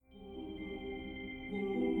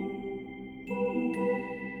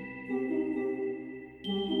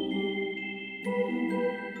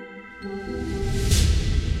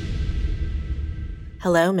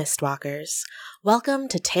Hello, Mistwalkers. Welcome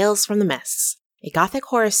to Tales from the Mists, a gothic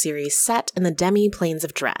horror series set in the demi-planes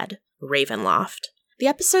of dread, Ravenloft. The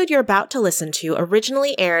episode you're about to listen to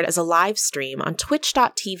originally aired as a live stream on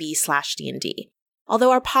twitch.tv/D&D.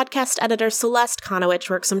 Although our podcast editor Celeste Konowich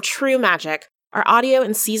works some true magic, our audio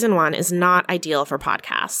in Season 1 is not ideal for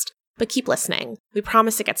podcast. But keep listening. We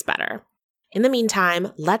promise it gets better. In the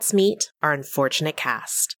meantime, let's meet our unfortunate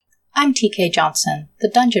cast. I'm TK Johnson, the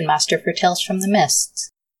Dungeon Master for Tales from the Mists.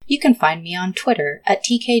 You can find me on Twitter at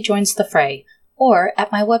TKJoinsTheFray or at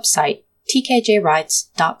my website,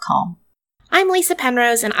 tkjrides.com. I'm Lisa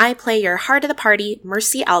Penrose, and I play your heart of the party,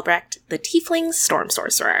 Mercy Albrecht, the Tiefling Storm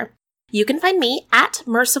Sorcerer. You can find me at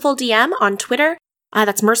MercifulDM on Twitter,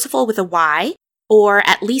 that's merciful with a Y, or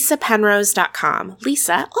at lisapenrose.com.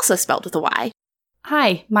 Lisa, also spelled with a Y.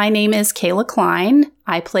 Hi, my name is Kayla Klein.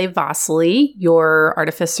 I play Vasily, your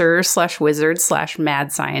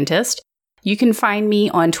artificer/wizard/mad scientist. You can find me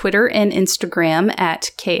on Twitter and Instagram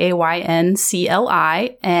at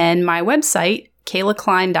KAYNCLI and my website,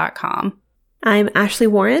 kaylaklein.com. I'm Ashley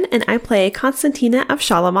Warren, and I play Konstantina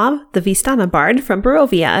Avshalomov, the Vistana Bard from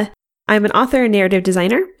Barovia. I'm an author and narrative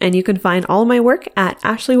designer, and you can find all my work at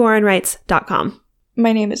ashleywarrenwrites.com.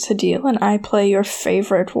 My name is Hadil, and I play your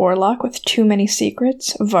favorite warlock with too many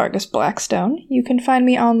secrets, Vargas Blackstone. You can find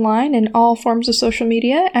me online in all forms of social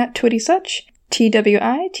media at TwittySuch,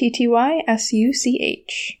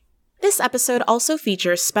 TWITTYSUCH. This episode also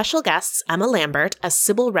features special guests Emma Lambert as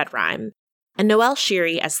Sybil Redrime and Noelle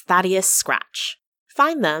Sheary as Thaddeus Scratch.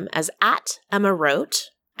 Find them as at Emma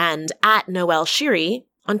Wrote and at Noelle Sheary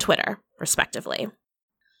on Twitter, respectively.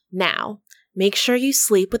 Now, make sure you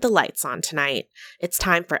sleep with the lights on tonight. It's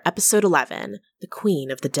time for Episode 11, The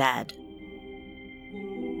Queen of the Dead.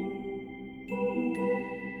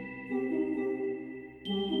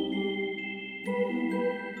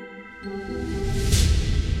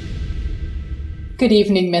 Good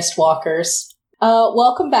evening, Mistwalkers.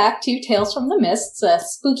 Welcome back to Tales from the Mists, a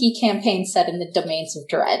spooky campaign set in the Domains of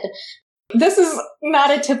Dread. This is not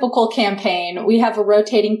a typical campaign. We have a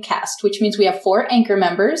rotating cast, which means we have 4 anchor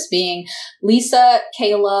members, being Lisa,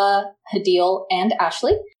 Kayla, Hadil, and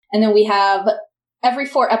Ashley. And then we have, every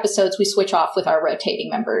 4 episodes, we switch off with our rotating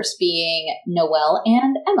members, being Noelle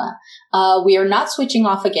and Emma. We are not switching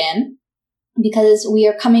off again, because we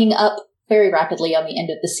are coming up very rapidly on the end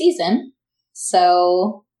of the season.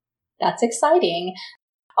 So that's exciting.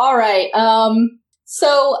 All right.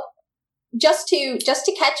 So just to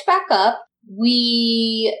catch back up,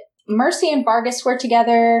 Mercy and Vargas were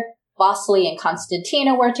together, Vasily and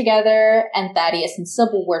Konstantina were together, and Thaddeus and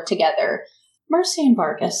Sybil were together. Mercy and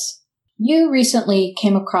Vargas, you recently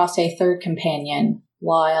came across a third companion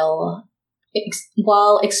while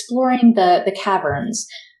exploring the caverns.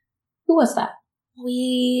 Who was that?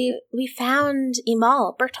 We found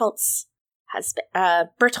Emal, Bertholdt's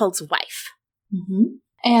wife. Mm-hmm.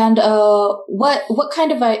 And what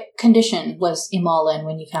kind of a condition was Emal in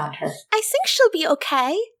when you found her? I think she'll be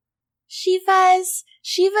okay. She was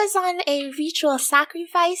on a ritual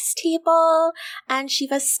sacrifice table, and she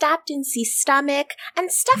was stabbed in the stomach,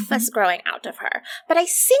 and stuff was growing out of her. But I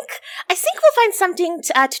think we'll find something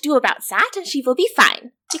to do about that, and she will be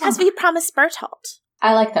fine, because we promised Bertholdt.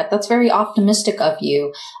 I like that. That's very optimistic of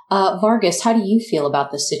you. Vargas, how do you feel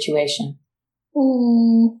about this situation? I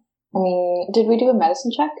mean, did we do a medicine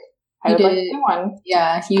check? I would like to do one.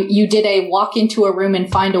 Yeah, you did a walk into a room and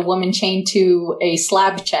find a woman chained to a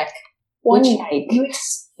slab check. One night.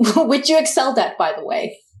 Which you excelled at, by the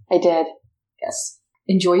way. I did. Yes.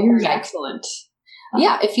 Enjoy your night. Excellent.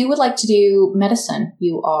 Yeah, if you would like to do medicine,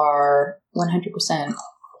 you are 100%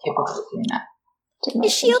 capable of doing that.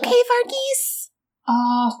 Is she okay, Varghese?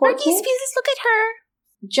 Varghese, please look at her.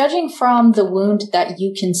 Judging from the wound that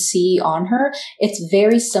you can see on her, it's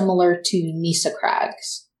very similar to Nisa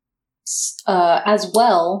Crag's. As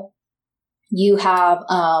well, you have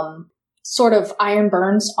sort of iron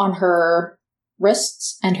burns on her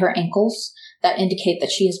wrists and her ankles that indicate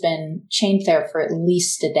that she has been chained there for at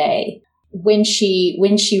least a day. When she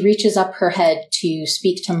reaches up her head to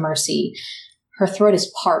speak to Mercy, her throat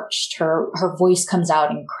is parched, her voice comes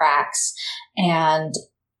out in cracks, and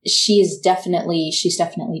she's definitely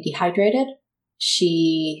dehydrated.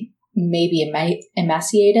 She may be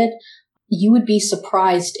emaciated. You would be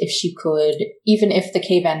surprised if she could, even if the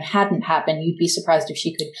cave-in hadn't happened, you'd be surprised if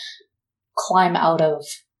she could climb out of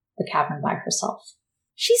the cavern by herself.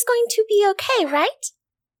 She's going to be okay, right?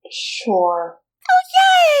 Sure. Oh,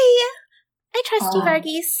 yay! I trust you,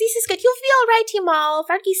 Varghese. This is good. You'll be all right, Emal.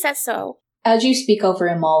 Varghese says so. As you speak over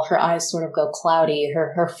Emal, her eyes sort of go cloudy.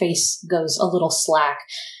 Her face goes a little slack.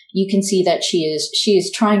 you can see that she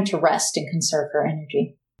is trying to rest and conserve her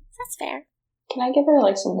energy. That's fair. Can I give her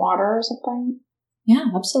like some water or something? Yeah,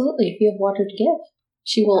 absolutely. If you have water to give,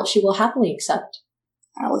 she will happily accept.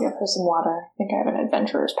 I will give her some water. I think I have an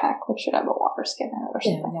adventurer's pack, which should have a water skin in it or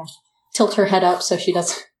something. Yeah. Tilt her head up so you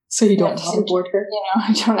don't waterboard her.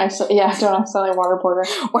 Don't accidentally waterboard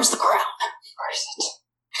her. Where's the crown? Where is it?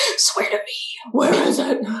 Swear to me. Where is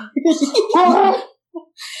it?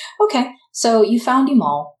 Okay, so you found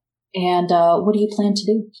Emal, and what do you plan to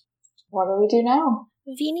do? What do we do now?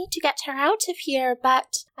 We need to get her out of here,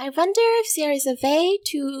 but I wonder if there is a way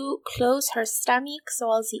to close her stomach so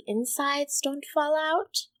all the insides don't fall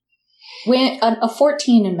out. When a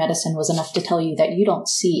 14 in medicine was enough to tell you that you don't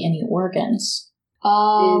see any organs.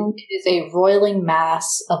 It is a roiling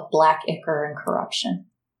mass of black ichor and corruption.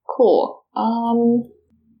 Cool.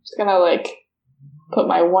 Just gonna put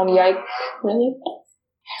my one yike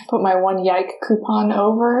coupon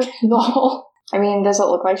over the hole. I mean, does it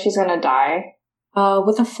look like she's gonna die?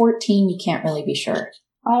 With a 14, you can't really be sure.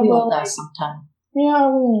 I we will all die sometime. Yeah.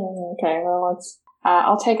 Okay. Well, let's.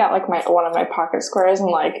 I'll take out one of my pocket squares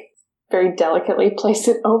and very delicately place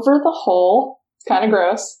it over the hole. It's kind of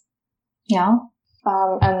gross. Yeah.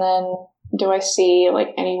 And then, do I see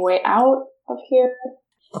any way out of here?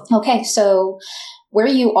 Okay, so where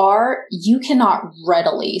you are, you cannot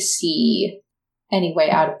readily see any way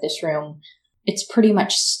out of this room. It's pretty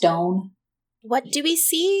much stone. What do we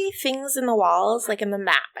see? Things in the walls? Like in the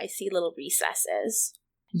map, I see little recesses.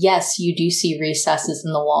 Yes, you do see recesses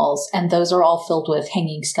in the walls, and those are all filled with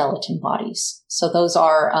hanging skeleton bodies. So those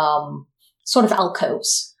are sort of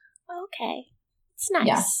alcoves. Okay. It's nice.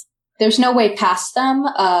 Yeah. There's no way past them,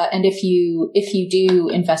 and if you do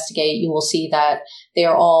investigate, you will see that they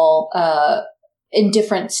are all in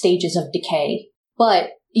different stages of decay.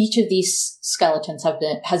 But each of these skeletons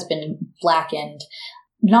has been blackened,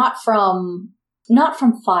 not from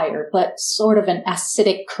fire, but sort of an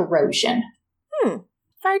acidic corrosion.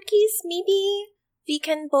 Varghese, maybe we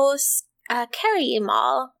can both carry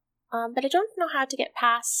Emal, but I don't know how to get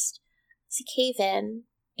past the cave-in.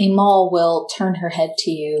 Emal will turn her head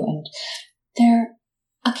to you, and there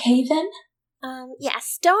a cave-in?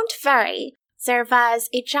 Yes, don't worry. There was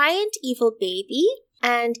a giant evil baby,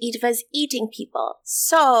 and it was eating people.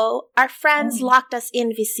 So our friends locked us in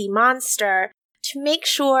with the monster to make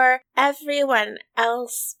sure everyone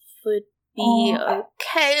else would be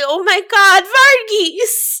okay. Oh my god,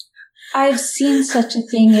 Varghese! I've seen such a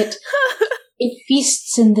thing. It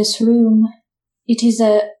feasts in this room. It is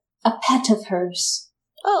a pet of hers.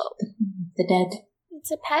 Oh. The dead.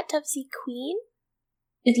 It's a pet of the queen?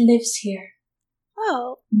 It lives here.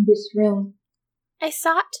 Oh. In this room. I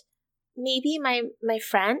thought maybe my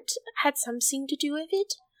friend had something to do with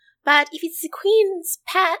it, but if it's the queen's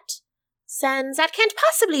pet, then that can't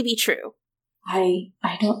possibly be true. I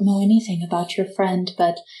don't know anything about your friend,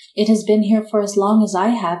 but it has been here for as long as I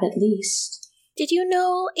have, at least. Did you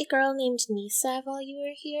know a girl named Nisa while you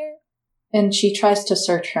were here? And she tries to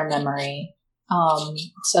search her memory.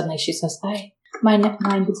 Suddenly she says, my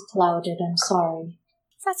mind is clouded, I'm sorry.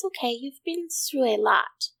 That's okay, you've been through a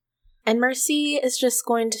lot. And Mercy is just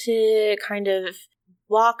going to kind of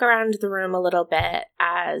walk around the room a little bit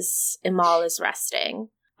as Emal is resting.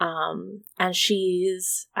 And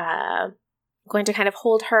she's going to kind of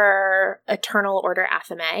hold her Eternal Order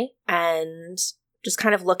Athame and just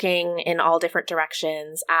kind of looking in all different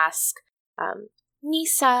directions, ask,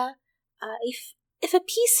 Nisa, if a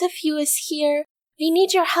piece of you is here, we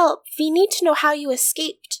need your help. We need to know how you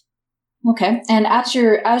escaped. Okay, and as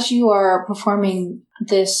you are performing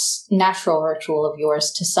this natural ritual of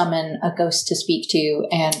yours to summon a ghost to speak to,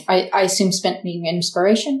 and I assume spending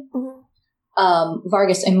inspiration,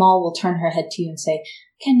 Varghese, Emal will turn her head to you and say,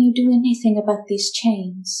 "Can you do anything about these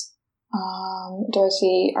chains?"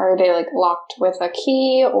 Darcy, are they locked with a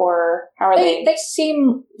key, or how are they? They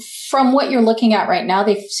seem, from what you're looking at right now,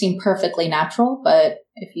 they seem perfectly natural, but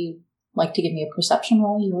if you like to give me a perception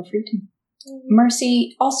roll, you are free to.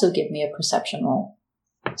 Mercy, also give me a perception roll.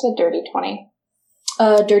 It's a dirty 20.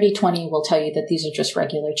 Dirty 20 will tell you that these are just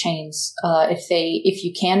regular chains. If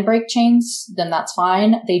you can break chains, then that's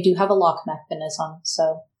fine. They do have a lock mechanism,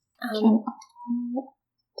 so.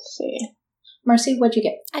 Let's see. Mercy, what'd you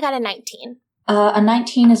get? I got a 19. A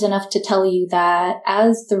 19 is enough to tell you that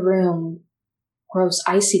as the room grows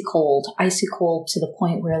icy cold to the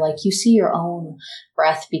point where you see your own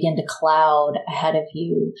breath begin to cloud ahead of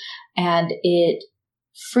you, and it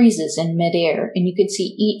freezes in midair, and you can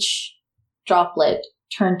see each droplet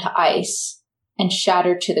turn to ice and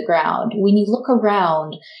shattered to the ground. When you look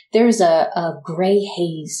around, there's a gray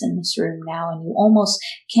haze in this room now, and you almost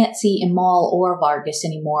can't see Imal or Vargas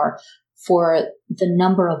anymore for the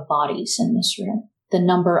number of bodies in this room, the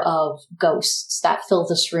number of ghosts that fill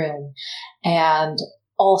this room, and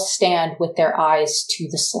all stand with their eyes to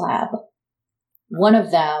the slab. One of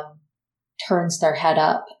them turns their head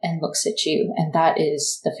up and looks at you, and that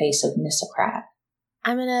is the face of Nissa Crag.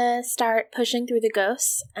 I'm gonna start pushing through the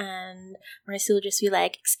ghosts, and Marcy will just be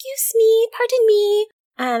like, "Excuse me, pardon me,"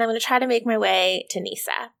 and I'm gonna try to make my way to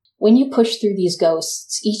Nissa. When you push through these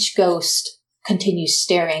ghosts, each ghost continues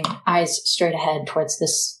staring, eyes straight ahead towards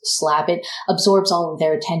this slab. It absorbs all of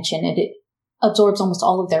their attention, and it absorbs almost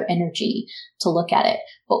all of their energy to look at it.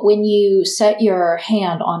 But when you set your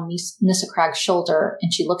hand on Nissa Crag's shoulder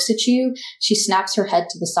and she looks at you, she snaps her head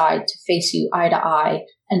to the side to face you eye to eye,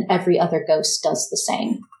 and every other ghost does the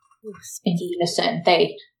same. In unison,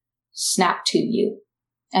 they snap to you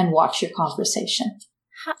and watch your conversation.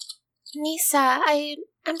 Nissa,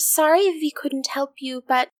 I'm sorry if we couldn't help you,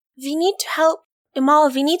 but we need to help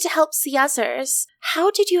Imal. We need to help the others.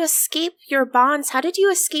 How did you escape your bonds? How did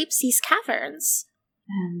you escape these caverns?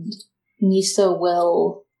 And Nissa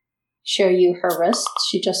will show you her wrists.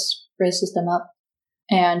 She just raises them up.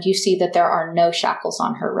 And you see that there are no shackles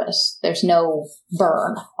on her wrist. There's no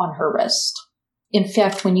burn on her wrist. In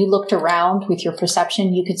fact, when you looked around with your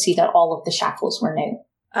perception, you could see that all of the shackles were new.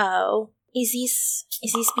 Oh, is this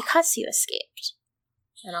because you escaped?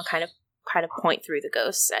 And I'll kind of point through the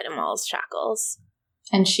ghosts at Imal's shackles.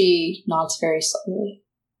 And she nods very slowly.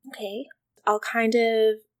 Okay. I'll kind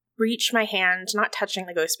of reach my hand, not touching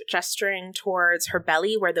the ghost, but gesturing towards her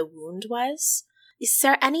belly where the wound was. Is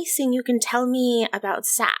there anything you can tell me about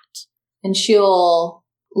that? And she'll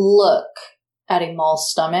look at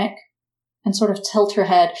Imal's stomach and sort of tilt her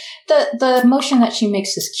head. The motion that she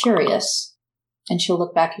makes is curious. And she'll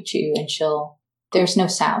look back at you and there's no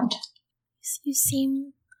sound. You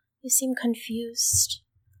seem confused.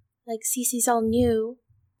 Like Cece's all new.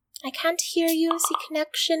 I can't hear you. The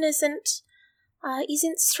connection isn't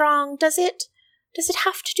strong. Does it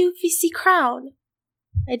have to do with the crown?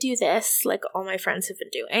 I do this like all my friends have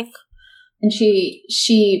been doing. And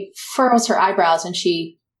she furrows her eyebrows and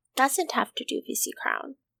she doesn't have to do with the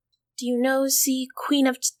crown. Do you know the Queen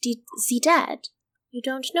of the Dead? You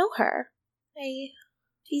don't know her.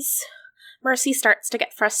 Mercy starts to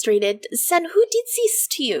get frustrated. Then who did this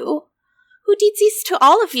to you? Who did this to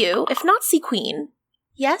all of you, if not the Queen?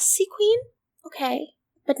 Yes, the Queen? Okay.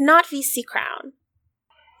 But not the crown.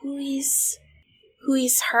 Who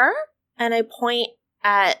is her? And I point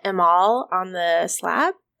at Imal on the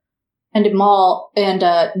slab. And Imal and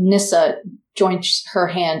Nissa joins her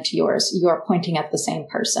hand to yours. You are pointing at the same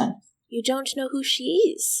person. You don't know who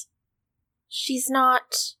she is. She's not...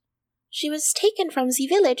 She was taken from the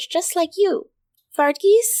village just like you.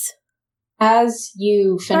 Vargas? As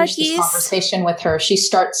you finish this conversation with her, she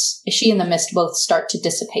and the mist both start to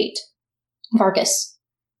dissipate. Vargas.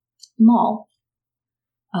 Imal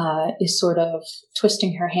is sort of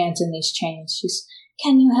twisting her hands in these chains. She's,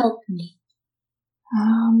 can you help me?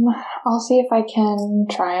 I'll see if I can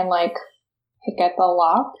try and, pick at the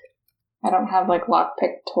lock. I don't have,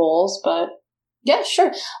 lockpick tools, but... Yeah,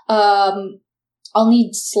 sure. I'll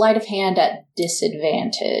need sleight of hand at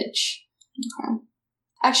disadvantage. Okay.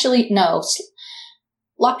 Actually, no.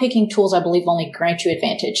 Lockpicking tools, I believe, only grant you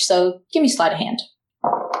advantage, so give me sleight of hand.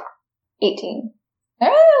 18.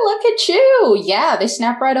 Oh, look at you! Yeah, they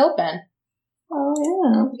snap right open. Oh,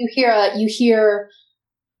 yeah. You hear...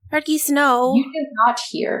 Vargas, no. You do not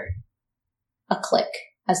hear a click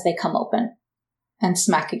as they come open and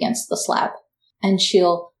smack against the slab. And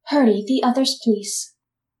she'll, hurry, the others, please.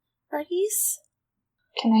 Vargas?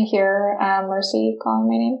 Can I hear Mercy calling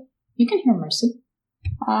my name? You can hear Mercy.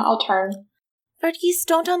 I'll turn. Vargas,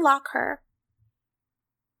 don't unlock her.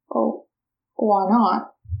 Oh, why not?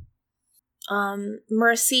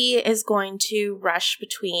 Mercy is going to rush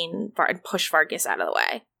between and push Vargas out of the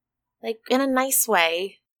way. In a nice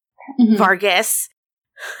way. Mm-hmm. Vargas.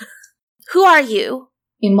 Who are you?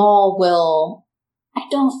 Imal will...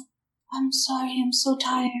 I'm sorry, I'm so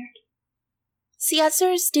tired. The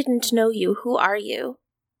others didn't know you. Who are you?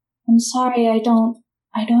 I'm sorry, I don't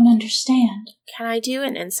understand. Can I do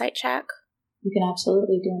an insight check? You can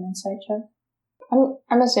absolutely do an insight check.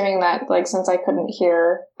 I'm assuming that, since I couldn't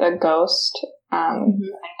hear the ghost, I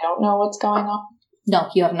don't know what's going on. No,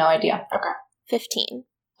 you have no idea. Okay. 15.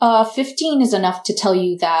 15 is enough to tell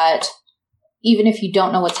you that even if you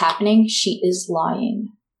don't know what's happening, she is lying.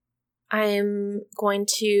 I'm going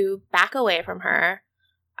to back away from her,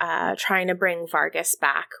 trying to bring Vargas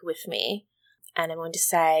back with me. And I'm going to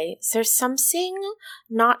say, there's something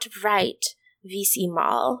not right, VC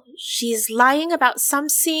Mal. She's lying about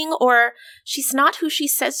something, or she's not who she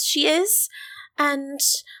says she is. And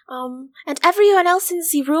everyone else in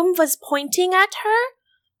the room was pointing at her.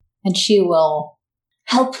 And she will,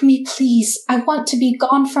 help me, please. I want to be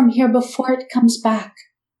gone from here before it comes back.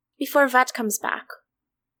 Before what comes back?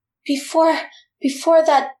 Before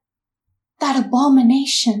that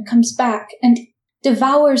abomination comes back and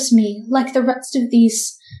devours me like the rest of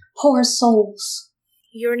these poor souls.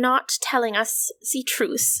 You're not telling us the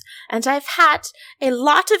truth, and I've had a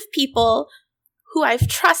lot of people who I've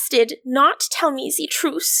trusted not tell me the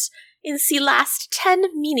truth in the last 10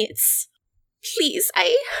 minutes. Please,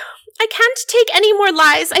 I can't take any more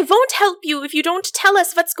lies. I won't help you if you don't tell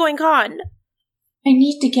us what's going on. I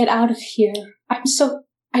need to get out of here.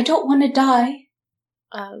 I don't want to die.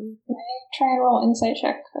 Can I try and roll insight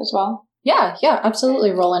check as well? Yeah,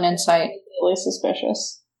 absolutely. Roll an insight. Really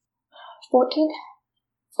suspicious. 14?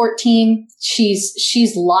 14.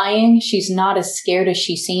 She's lying. She's not as scared as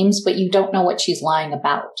she seems, but you don't know what she's lying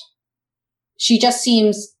about. She does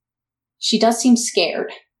seem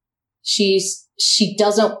scared. She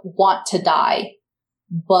doesn't want to die,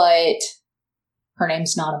 but her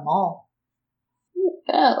name's not Amal.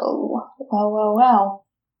 Oh, well.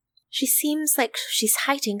 She seems like she's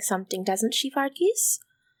hiding something, doesn't she, Varghese?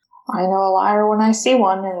 I know a liar when I see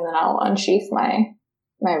one, and then I'll unsheath my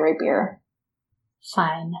rapier.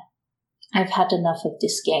 Fine. I've had enough of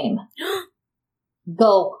this game.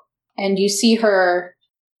 Go. And you see her,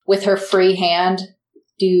 with her free hand,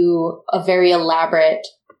 do a very elaborate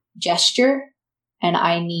gesture, and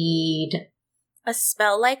I need... A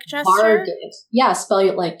spell-like gesture? Varghese. Yeah, a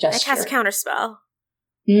spell-like gesture. I cast Counterspell.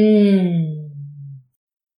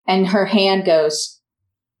 And her hand goes,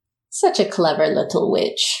 such a clever little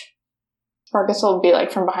witch. Varghese will be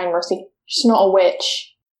like from behind Mercy, she's not a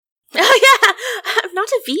witch. Oh yeah, I'm not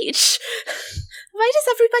a witch. Why does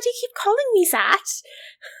everybody keep calling me that?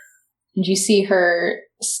 And you see her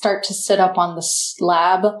start to sit up on the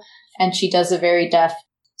slab, and she does a very deft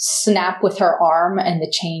snap with her arm, and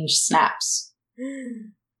the chain snaps.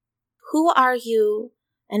 Who are you,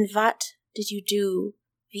 and what did you do,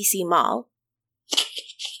 VC Mal?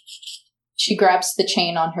 She grabs the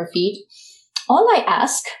chain on her feet. All I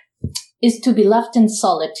ask is to be left in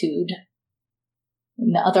solitude.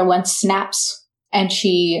 And the other one snaps, and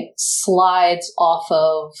she slides off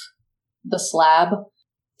of the slab,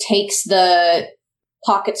 takes the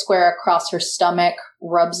pocket square across her stomach,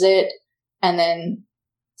 rubs it, and then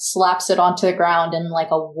slaps it onto the ground in like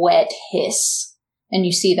a wet hiss. And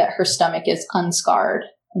you see that her stomach is unscarred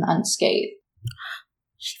and unscathed.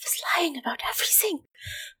 She was lying about everything.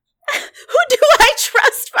 Who do I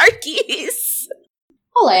trust, Varghese?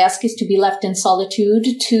 All I ask is to be left in solitude,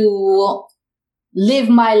 to live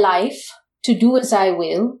my life, to do as I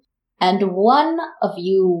will, and one of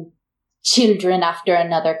you children after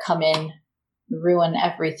another come in, ruin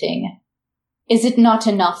everything. Is it not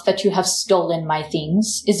enough that you have stolen my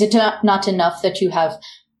things? Is it not enough that you have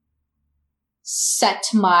set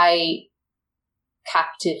my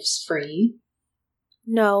captives free?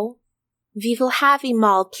 No. We will have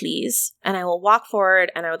Amal, please. And I will walk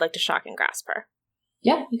forward, and I would like to shock and grasp her.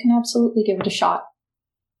 Yeah, you can absolutely give it a shot.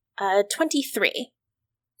 23.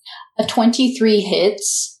 A 23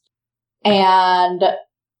 hits, and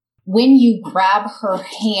when you grab her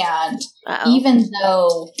hand, even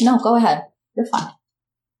though... No, go ahead. You're fine.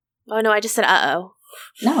 Oh, no, I just said uh-oh.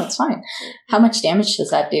 No, it's fine. How much damage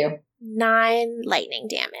does that do? 9 lightning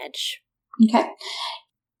damage. Okay.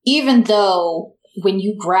 Even though when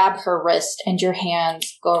you grab her wrist and your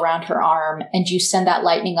hands go around her arm and you send that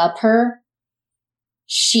lightning up her,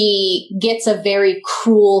 she gets a very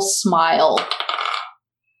cruel smile.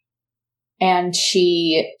 And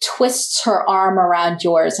she twists her arm around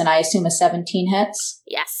yours, and I assume a 17 hits?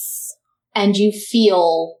 Yes. And you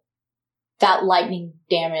feel that lightning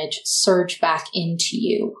damage surge back into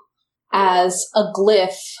you as a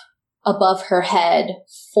glyph above her head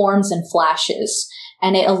forms and flashes,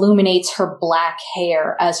 and it illuminates her black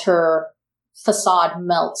hair as her facade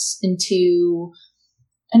melts into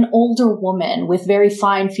an older woman with very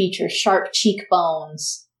fine features, sharp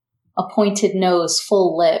cheekbones, a pointed nose,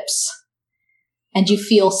 full lips. And you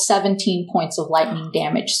feel 17 points of lightning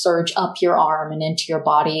damage surge up your arm and into your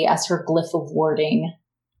body as her glyph of warding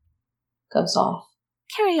goes off.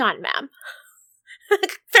 Carry on, ma'am.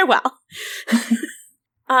 Farewell.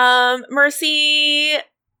 Mercy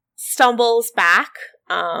stumbles back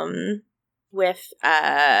with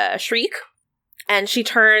a shriek, and she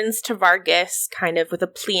turns to Varghese kind of with a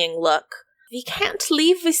pleading look. We can't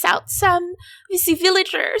leave without with the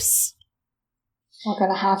villagers. We're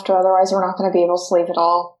gonna have to, otherwise we're not gonna be able to leave at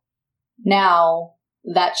all. Now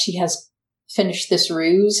that she has finished this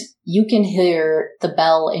ruse, you can hear the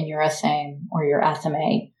bell in your Athame or your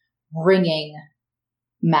Athame ringing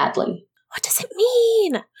madly. What does it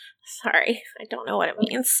mean? Sorry, I don't know what it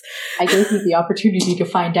means. I gave you the opportunity to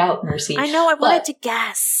find out, Mercy. I know, I wanted to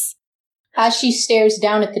guess. As she stares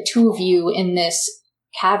down at the two of you in this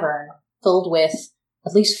cavern filled with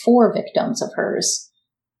at least 4 victims of hers,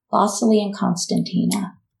 Vasily and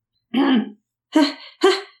Constantina. In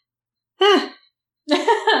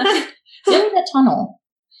the tunnel,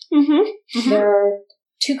 there are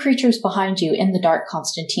 2 creatures behind you in the dark,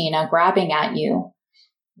 Constantina, grabbing at you.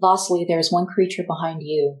 Vasily, there's 1 creature behind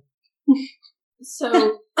you.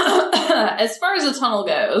 So, as far as the tunnel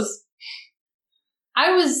goes,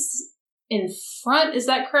 I was in front, is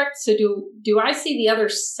that correct? So do I see the other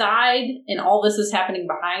side and all this is happening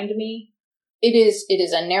behind me? It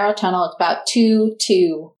is a narrow tunnel. It's about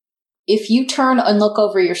 2-2. If you turn and look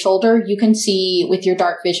over your shoulder, you can see with your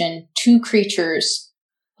dark vision 2 creatures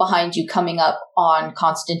behind you coming up on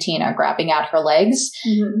Constantina, grabbing at her legs.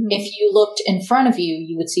 Mm-hmm. If you looked in front of you,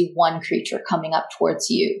 you would see 1 creature coming up towards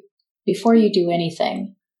you. Before you do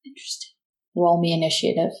anything, Interesting. roll me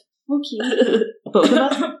initiative. Okay. Both of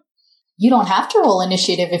us? You don't have to roll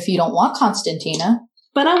initiative if you don't want, Constantina.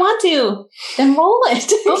 But I want to. Then roll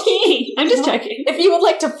it. Okay, I'm just checking. If you would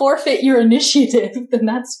like to forfeit your initiative, then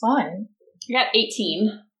that's fine. I got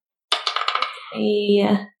 18.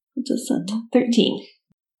 What is that? 13.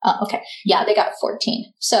 Okay. Yeah, they got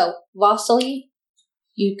 14. So, Vasily,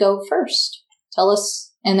 you go first. Tell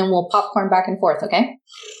us, and then we'll popcorn back and forth, okay?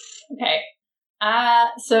 Okay.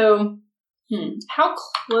 So, how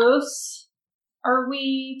close are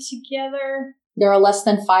we together? There are less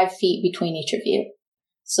than 5 feet between each of you.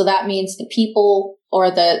 So that means the people, or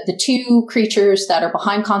the 2 creatures that are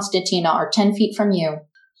behind Constantina are 10 feet from you.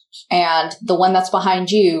 And the one that's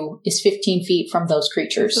behind you is 15 feet from those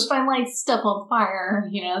creatures. So if I light stuff on fire,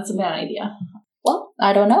 that's a bad idea. Well,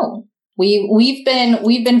 I don't know. We've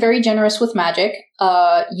been very generous with magic.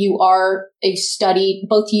 You are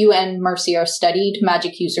both you and Mercy are studied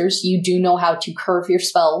magic users. You do know how to curve your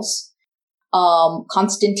spells.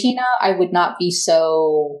 Constantina, I would not be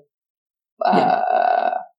so,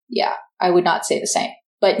 I would not say the same.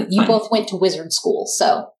 But That's you fine. both went to wizard school,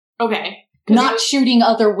 so Okay. not shooting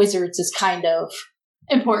other wizards is kind of,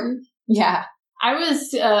 Important. yeah. I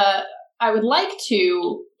would like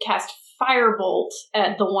to cast Firebolt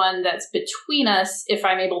at the one that's between us if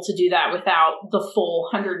I'm able to do that without the full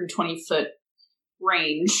 120-foot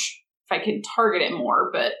range. If I can target it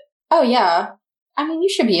more, but... Oh, yeah. I mean, you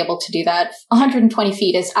should be able to do that. 120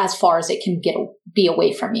 feet is as far as it can be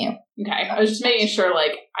away from you. Okay, I was just making sure,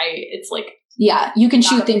 it's like... Yeah, you can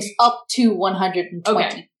shoot Not a- things up to 120.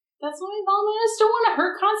 Okay. That's what I thought, man. I just don't want to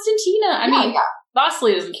hurt Constantina. Yeah.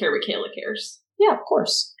 Vasily doesn't care, but Kayla cares. Yeah, of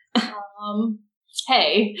course.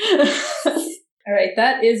 Hey. All right,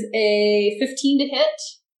 that is a 15 to hit.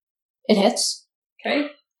 It hits. Okay.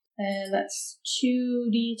 And that's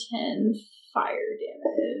 2d10 fire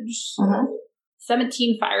damage. So Uh-huh.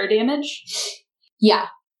 17 fire damage. Yeah.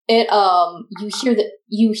 It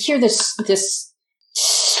you hear this that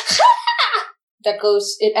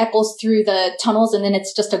it echoes through the tunnels, and then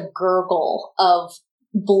it's just a gurgle of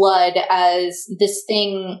blood as this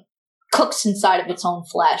thing cooks inside of its own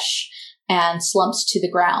flesh and slumps to the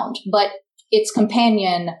ground. But its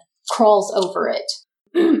companion crawls over it.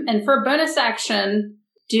 And for a bonus action,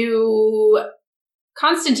 do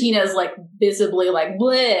Constantina is visibly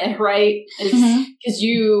bleh, right? Mhm. Because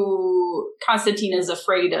Constantina is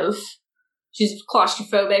afraid of, she's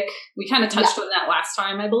claustrophobic. We kind of touched on that last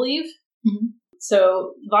time, I believe. Mhm.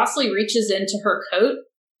 So Vasily reaches into her coat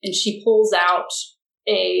and she pulls out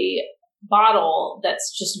a bottle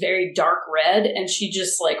that's just very dark red, and she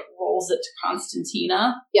just rolls it to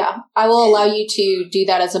Constantina. Yeah, I will allow you to do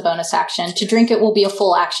that as a bonus action. To drink it will be a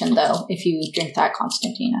full action, though, if you drink that,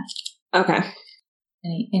 Constantina. Okay.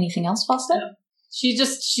 Anything else, Foster? No. She's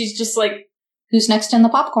just like, Who's next in the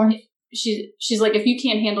popcorn? she's like, if you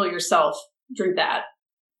can't handle yourself, drink that.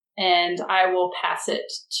 And I will pass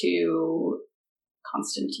it to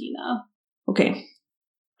Constantina. Okay.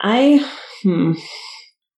 I'm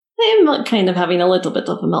kind of having a little bit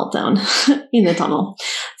of a meltdown in the tunnel.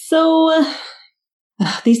 So,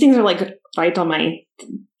 these things are right on my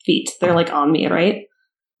feet. They're on me, right?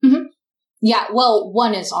 Mm-hmm. Yeah, well,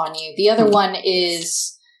 one is on you. The other one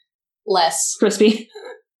is less. Crispy.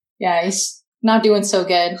 Yeah, he's not doing so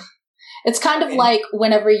good. It's kind of like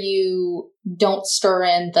whenever you don't stir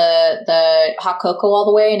in the hot cocoa all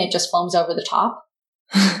the way and it just foams over the top.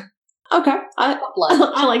 Okay.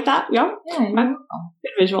 Blood. I like that. Yeah. Yeah, you're welcome.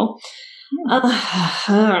 Good visual.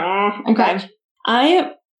 Yeah. Okay.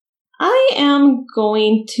 I am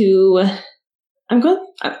going to.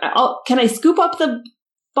 Can I scoop up the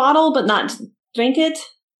bottle but not drink it,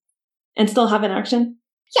 and still have an action?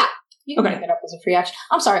 Yeah, you can Okay. pick it up as a free action.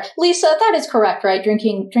 I'm sorry, Lisa. That is correct, right?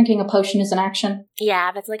 Drinking a potion is an action. Yeah,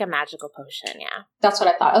 if it's like a magical potion, yeah. That's what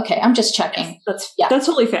I thought. Okay, I'm just checking. That's Yeah. That's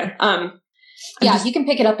totally fair. You can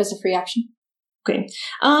pick it up as a free action. Okay.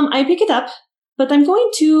 I pick it up, but I'm going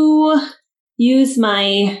to use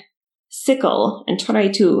my sickle and try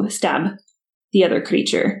to stab the other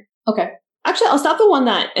creature. Okay. Actually, I'll stab the one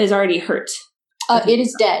that is already hurt. It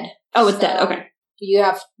is dead. Oh, it's dead. Okay. You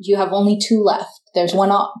have only 2 left. There's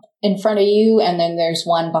one up in front of you, and then there's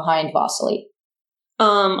one behind Vasily.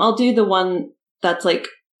 I'll do the one that's like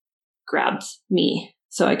grabbed me.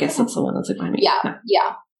 So I guess that's the one that's like behind me.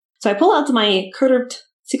 Yeah. So I pull out my curved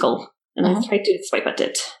sickle and I try to swipe at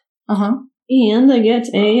it. Uh-huh. And I get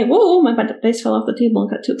whoa, my dice fell off the table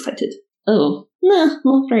and got too excited. Oh, nah,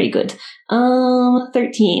 not very good.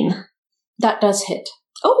 13. That does hit.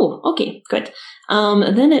 Oh, okay, good.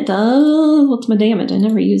 Then it does, what's my damage? I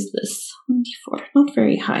never used this. 1d4, not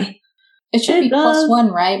very high. It should be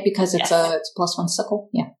 +1, right? Because it's Yes. it's +1 sickle.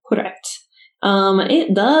 Yeah. Correct.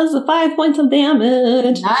 It does 5 points of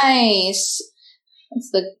damage. Nice.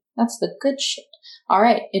 That's the good shit. All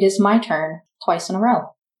right, it is my turn twice in a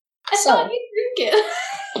row. I thought you drink it.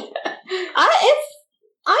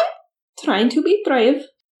 I'm trying to be brave.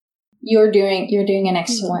 You're doing an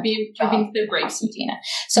excellent You're job, being so brave. Constantina.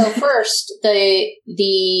 So first,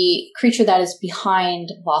 the creature that is behind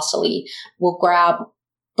Vasily will grab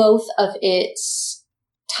both of its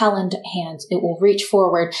taloned hands. It will reach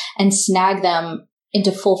forward and snag them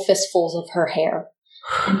into full fistfuls of her hair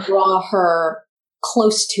and draw her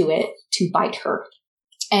close to it to bite her.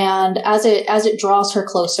 And as it draws her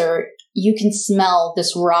closer, you can smell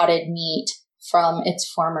this rotted meat from its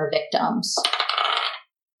former victims.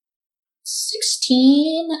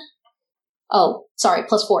 16. Oh, sorry,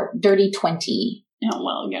 +4. Dirty 20. Oh,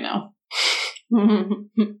 well, you know.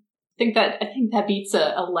 I think that beats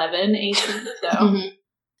a 11 AC. So Mm-hmm.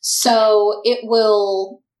 So it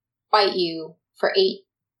will bite you for 8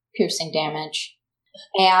 piercing damage.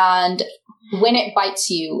 And when it bites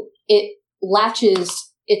you, it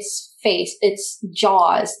latches its face, its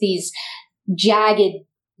jaws, these jagged,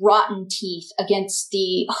 rotten teeth against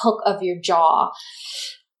the hook of your jaw.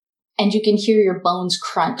 And you can hear your bones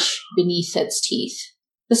crunch beneath its teeth.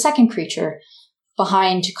 The second creature,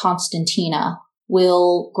 behind Constantina,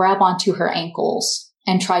 will grab onto her ankles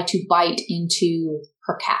and try to bite into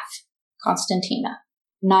her calf. Constantina,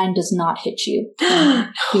 9 does not hit you.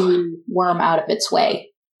 You worm out of its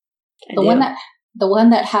way. The one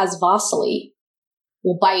that has Vasily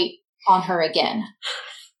will bite on her again.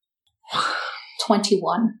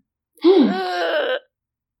 21.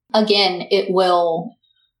 Again, it will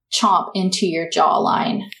chomp into your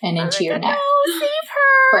jawline and into your neck. No, save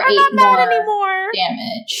her! For I'm 8 not more mad anymore.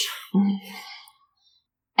 damage.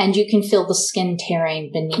 And you can feel the skin tearing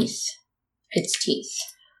beneath its teeth.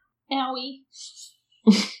 owie.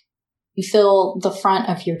 You feel the front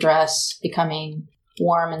of your dress becoming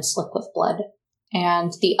warm and slick with blood.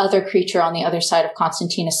 And the other creature on the other side of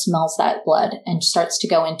Constantina smells that blood and starts to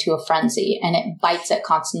go into a frenzy, and it bites at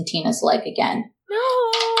Constantina's leg again.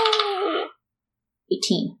 No!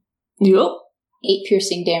 18. Yep. 8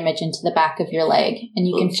 piercing damage into the back of your leg, and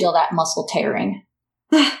you can feel that muscle tearing.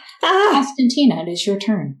 Constantina, it is your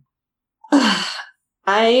turn.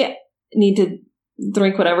 I need to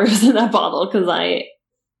drink whatever is in that bottle because I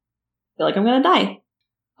feel like I'm going to die.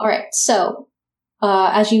 All right, so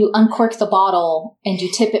as you uncork the bottle and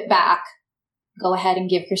you tip it back, go ahead and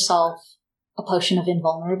give yourself a potion of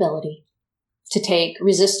invulnerability to take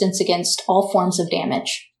resistance against all forms of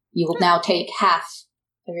damage. You will now take half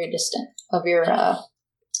of your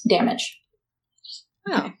damage.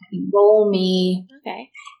 Oh. Roll me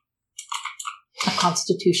Okay. a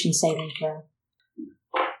Constitution saving throw.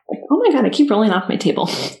 Oh my god, I keep rolling off my table.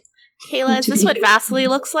 Kayla, is this what Vasily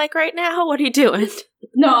looks like right now? What are you doing?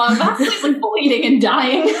 No, Vasily's like bleeding and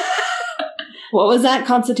dying. What was that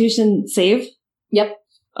Constitution save? Yep.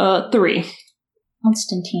 3.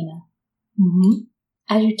 Constantina, Mm-hmm.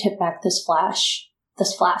 as you tip back this flask,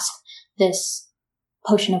 this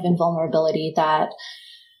potion of invulnerability that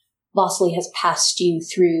Vasily has passed you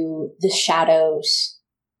through the shadows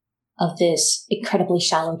of this incredibly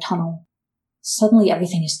shallow tunnel. Suddenly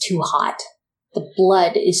everything is too hot. The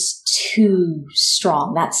blood is too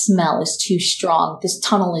strong. That smell is too strong. This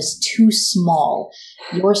tunnel is too small.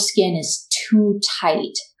 Your skin is too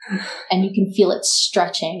tight. and you can feel it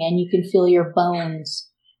stretching, and you can feel your bones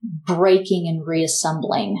breaking and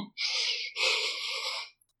reassembling.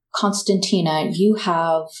 Constantina, you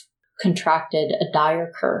have contracted a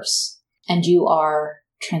dire curse, and you are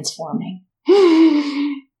transforming.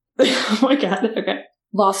 Oh my god, okay.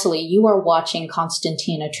 Vasily, you are watching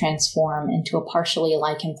Constantina transform into a partially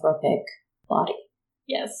lycanthropic body.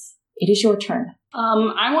 Yes. It is your turn.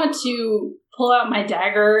 I want to pull out my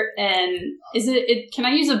dagger, and can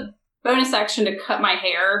I use a bonus action to cut my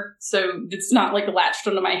hair so it's not like latched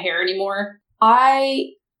onto my hair anymore? I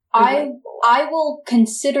will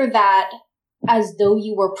consider that as though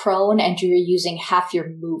you were prone and you're using half your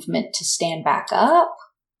movement to stand back up.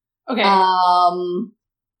 Okay.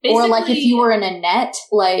 Or like if you were in a net,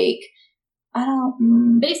 like, I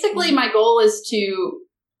don't... Basically, my goal is to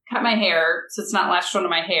cut my hair so it's not latched onto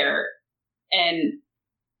my hair, and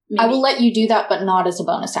I will let you do that, but not as a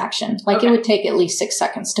bonus action. Like, Okay. It would take at least 6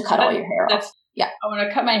 seconds to cut all your hair off. Yeah. I want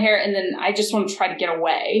to cut my hair, and then I just want to try to get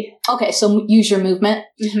away. Okay, so use your movement.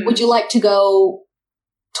 Mm-hmm. Would you like to go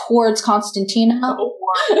towards Constantina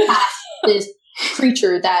or past this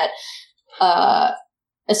creature that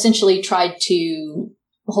essentially tried to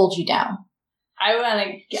hold you down? I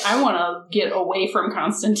want to get away from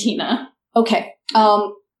Constantina. Okay.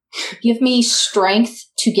 Give me strength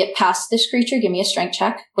to get past this creature. Give me a strength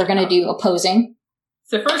check. We're going to do opposing.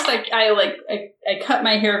 So first, I cut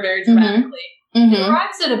my hair very dramatically. Mm-hmm. It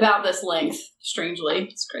arrives at about this length. Strangely,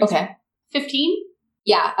 it's crazy. Okay. 15.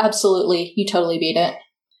 Yeah, absolutely. You totally beat it.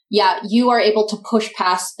 Yeah, you are able to push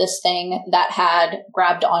past this thing that had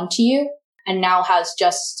grabbed onto you and now has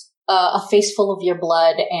just a face full of your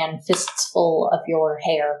blood and fists full of your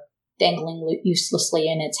hair dangling uselessly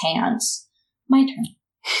in its hands. My turn.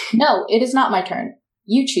 No, it is not my turn.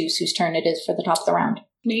 You choose whose turn it is for the top of the round.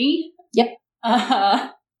 Me? Yep.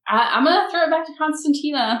 I'm going to throw it back to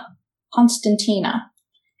Constantina. Constantina.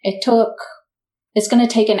 It's going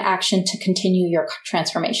to take an action to continue your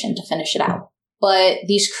transformation to finish it out. But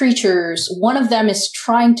these creatures, one of them is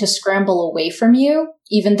trying to scramble away from you,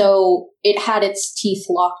 even though it had its teeth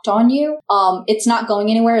locked on you. It's not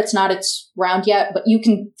going anywhere. It's not its round yet, but you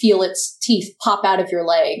can feel its teeth pop out of your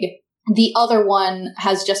leg. The other one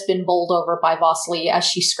has just been bowled over by Vasily as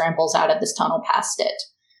she scrambles out of this tunnel past it.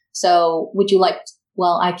 So would you like...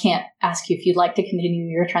 Well, I can't ask you if you'd like to continue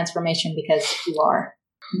your transformation because you are.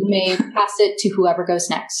 You may pass it to whoever goes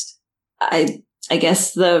next. I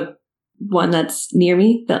guess the one that's near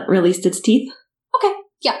me that released its teeth. Okay,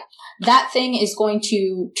 yeah. That thing is going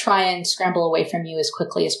to try and scramble away from you as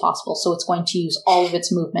quickly as possible, so it's going to use all of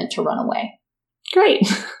its movement to run away. Great.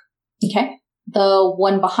 Okay. The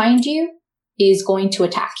one behind you is going to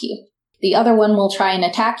attack you. The other one will try and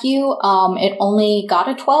attack you. It only got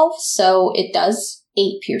a 12, so it does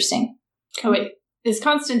 8 piercing. Oh, wait. Is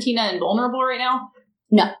Constantina invulnerable right now?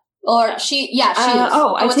 No. Or she is.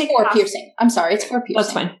 It's 4 piercing. I'm sorry, it's 4 piercing.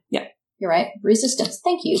 That's fine. Yeah. You're right. Resistance.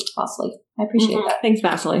 Thank you, Vasily. I appreciate that. Thanks,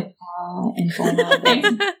 Vasily.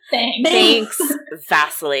 Invulnerable. Thanks,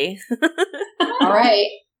 Vasily. All right.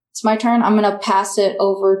 It's my turn. I'm going to pass it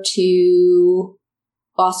over to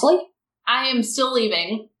Vasily. I am still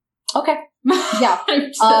leaving. Okay. Yeah.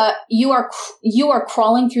 You are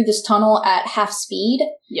crawling through this tunnel at half speed.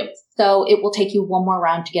 Yep. So it will take you one more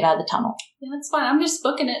round to get out of the tunnel. Yeah, that's fine. I'm just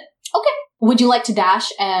booking it. Okay. Would you like to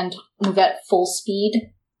dash and move at full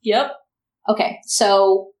speed? Yep. Okay.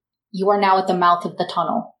 So you are now at the mouth of the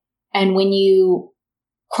tunnel. And when you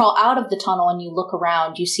crawl out of the tunnel and you look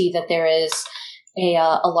around, you see that there is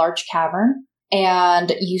a large cavern.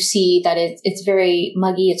 And you see that it's very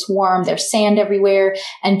muggy, it's warm, there's sand everywhere.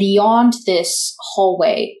 And beyond this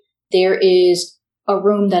hallway, there is a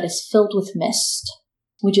room that is filled with mist.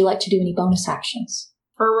 Would you like to do any bonus actions?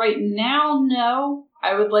 For right now, no.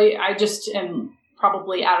 I just am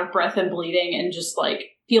probably out of breath and bleeding and just like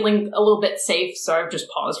feeling a little bit safe, so I've just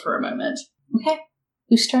paused for a moment. Okay.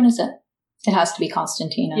 Whose turn is it? It has to be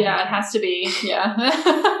Constantina. Yeah, it has to be. Yeah.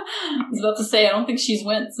 I was about to say, I don't think she's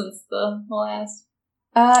went since the last.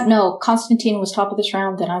 No, Constantina was top of this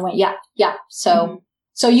round, then I went, yeah. So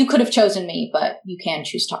you could have chosen me, but you can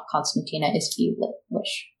choose top Constantina if you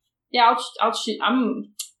wish. Yeah, I'll choose.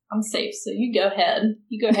 I'm safe, so you go ahead.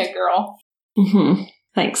 You go ahead, girl. Mm-hmm.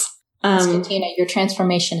 Thanks. Constantina, your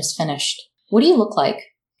transformation is finished. What do you look like?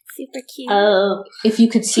 Super cute. If you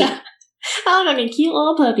could see. Oh, I'm a cute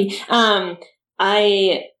little puppy.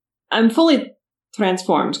 I'm fully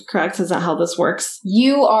transformed, correct? Is that how this works?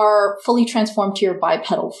 You are fully transformed to your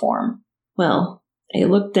bipedal form. Well, I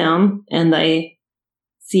look down and I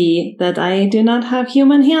see that I do not have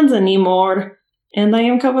human hands anymore, and I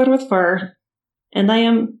am covered with fur, and I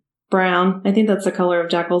am brown. I think that's the color of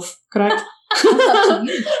jackals, correct? That's up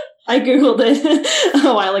to you. I Googled it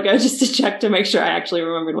a while ago just to check to make sure I actually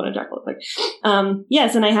remembered what a jackal looked like.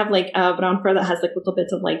 Yes, and I have like a brown fur that has like little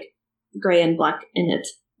bits of like gray and black in it.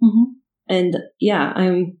 Mm-hmm. And yeah,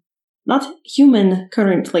 I'm not human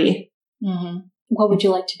currently. Mm-hmm. What would you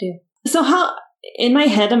like to do? So how, in my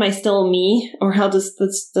head, am I still me? Or how does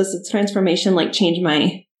the transformation like change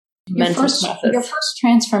my mental methods? Your first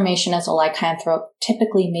transformation as a lycanthrope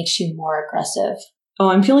typically makes you more aggressive. Oh,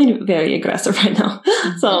 I'm feeling very aggressive right now.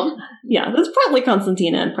 So yeah, that's partly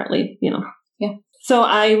Constantina and partly, Yeah. So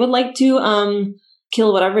I would like to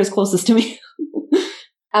kill whatever is closest to me.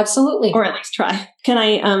 Absolutely. Or at least try. Can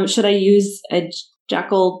I, should I use a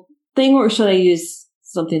jackal thing or should I use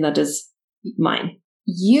something that is mine?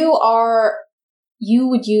 You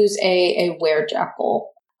would use a werejackal.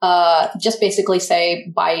 Just basically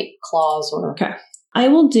say bite, claws, or... Okay. I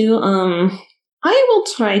will do, I will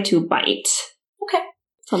try to bite. Okay.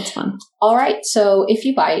 Sounds fun. All right. So if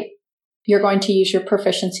you bite, you're going to use your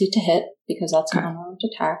proficiency to hit because that's an unarmed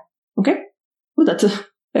attack. Okay. Oh, that's a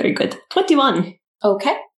very good. 21.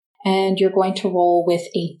 Okay. And you're going to roll with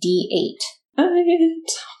a D8.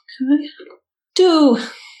 Okay. 2.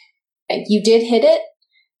 You did hit it,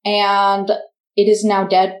 and it is now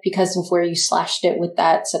dead because of where you slashed it with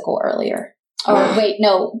that sickle earlier. Oh, wait,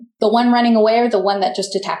 no. The one running away or the one that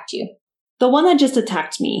just attacked you? The one that just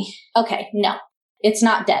attacked me. Okay, no. It's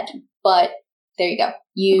not dead, but there you go.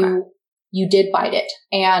 You did bite it,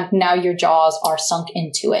 and now your jaws are sunk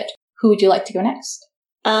into it. Who would you like to go next?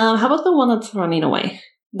 How about the one that's running away?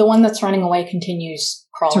 The one that's running away continues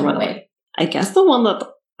crawling away. I guess the one that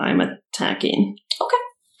I'm attacking. Okay.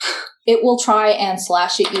 It will try and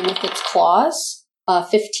slash at you with its claws.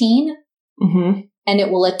 15. Mm-hmm. And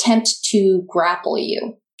it will attempt to grapple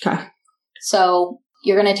you. Okay. So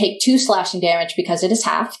you're going to take 2 slashing damage because it is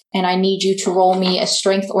half. And I need you to roll me a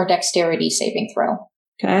strength or dexterity saving throw.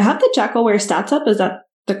 Okay. I have the Jackalware stats up. Is that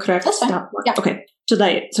the correct stat? Yeah. Okay. Should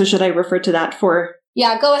I refer to that for...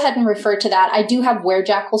 Yeah, go ahead and refer to that. I do have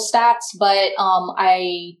werejackal stats, but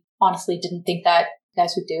I honestly didn't think that you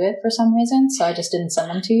guys would do it for some reason, so I just didn't send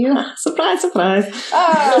them to you. Surprise, surprise.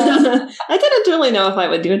 Oh. I didn't really know if I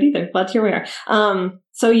would do it either, but here we are.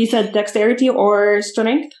 So you said dexterity or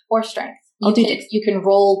strength? Or strength. You can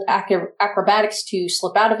roll acrobatics to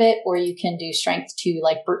slip out of it, or you can do strength to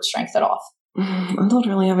like brute strength it off. I don't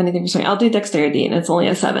really have anything for strength. I'll do dexterity, and it's only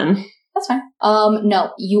a 7. That's fine.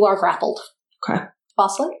 No, you are grappled. Okay.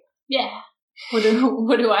 Bosley? Yeah. What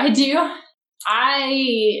do I do?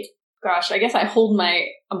 I guess I'm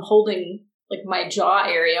holding like my jaw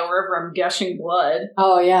area wherever I'm gushing blood.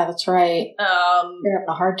 Oh yeah, that's right. You're having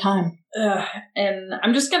a hard time. And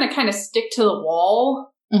I'm just gonna kind of stick to the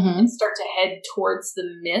wall Mm-hmm. and start to head towards the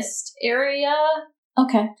mist area.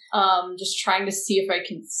 Okay. Just trying to see if I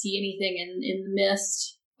can see anything in the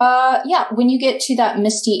mist. Yeah, when you get to that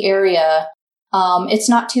misty area, it's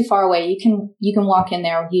not too far away. You can walk in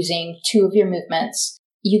there using 2 of your movements.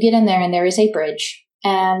 You get in there and there is a bridge,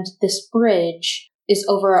 and this bridge is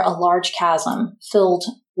over a large chasm filled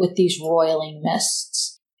with these roiling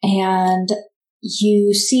mists. And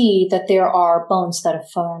you see that there are bones that have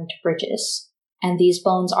formed bridges, and these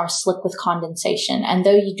bones are slick with condensation. And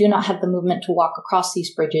though you do not have the movement to walk across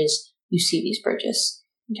these bridges, you see these bridges.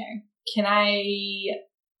 Okay. Can I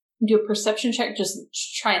do a perception check? Just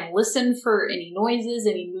try and listen for any noises,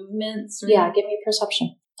 any movements? Yeah, give me a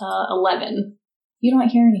perception. 11. You don't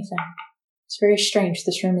hear anything. It's very strange.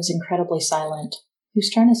 This room is incredibly silent.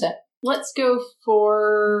 Whose turn is it? Let's go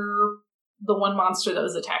for the one monster that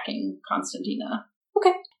was attacking Constantina.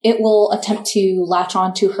 Okay. It will attempt to latch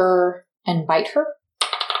onto her and bite her.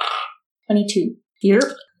 22. Yep.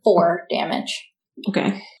 4 damage.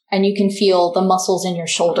 Okay. And you can feel the muscles in your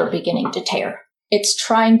shoulder beginning to tear. It's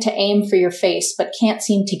trying to aim for your face, but can't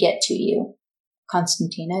seem to get to you.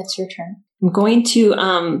 Constantina, it's your turn. I'm going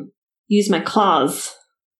to use my claws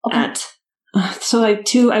at... so I have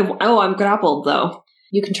 2... I'm grappled, though.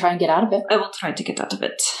 You can try and get out of it. I will try to get out of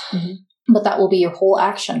it. Mm-hmm. But that will be your whole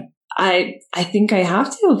action. I think I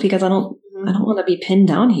have to, because I don't want to be pinned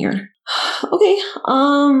down here. Okay.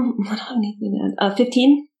 What do I need to add?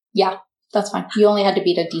 15? Yeah, that's fine. You only had to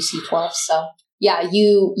beat a DC 12, so... Yeah,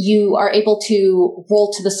 you are able to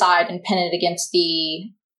roll to the side and pin it against the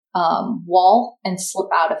wall and slip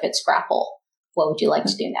out of its grapple. What would you like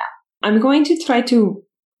to do now? I'm going to try to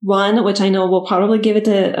run, which I know will probably give it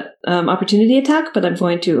an opportunity attack, but I'm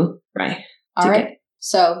going to try. All right.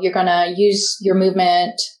 So you're going to use your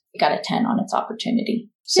movement. You got a 10 on its opportunity.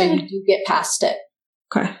 So you do get past it.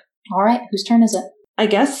 Okay. All right. Whose turn is it? I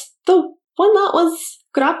guess the one that was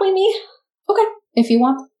grappling me. Okay. If you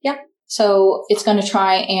want. Yeah. So it's going to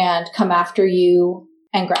try and come after you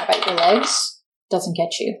and grab at your legs. Doesn't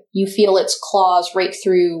get you. You feel its claws rake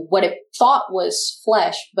through what it thought was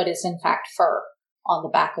flesh, but is in fact fur on the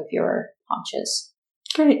back of your haunches.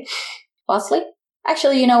 Great. Bosley?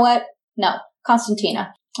 Actually, you know what? No.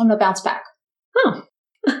 Constantina. I'm going to bounce back. Oh.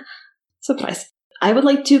 Surprise. I would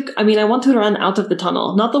like to, I want to run out of the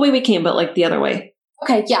tunnel. Not the way we came, but like the other way.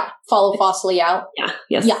 Okay, yeah. Follow Bosley out. Yeah,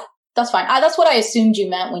 yes. Yeah, that's fine. That's what I assumed you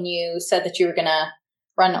meant when you said that you were going to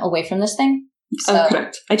run away from this thing. So,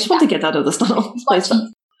 correct. I just want to get out of this tunnel.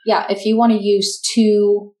 Yeah, if you want to use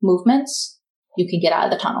 2 movements, you can get out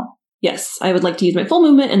of the tunnel. Yes, I would like to use my full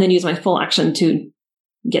movement and then use my full action to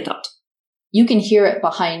get out. You can hear it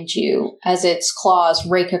behind you as its claws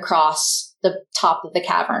rake across the top of the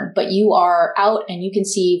cavern, but you are out and you can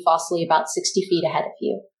see Vosley about 60 feet ahead of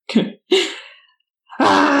you.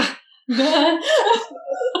 Ah!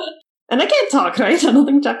 And I can't talk, right? I don't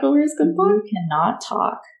think Jackal is going to talk. You cannot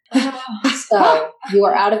talk. So, you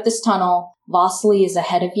are out of this tunnel. Vosley is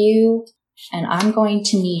ahead of you, and I'm going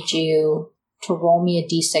to need you to roll me a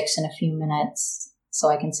d6 in a few minutes so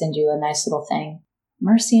I can send you a nice little thing.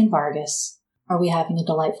 Mercy and Vargas, are we having a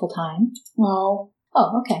delightful time? No.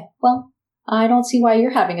 Oh, okay. Well, I don't see why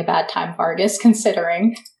you're having a bad time, Vargas,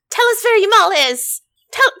 considering. Tell us where Yamal is!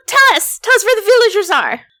 Tell us! Tell us where the villagers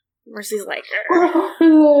are! Mercy's like,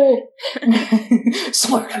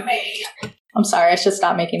 Swear to me. I'm sorry, I should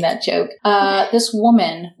stop making that joke. This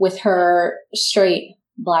woman with her straight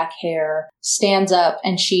black hair stands up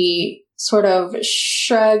and she sort of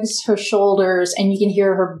shrugs her shoulders and you can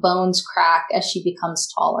hear her bones crack as she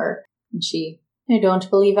becomes taller. And I don't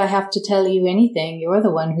believe I have to tell you anything. You're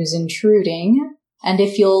the one who's intruding. And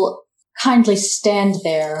if you'll kindly stand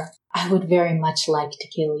there, I would very much like to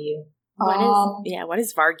kill you. What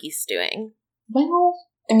is Vargas doing? Well,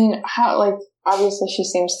 how, obviously she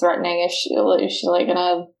seems threatening. Is she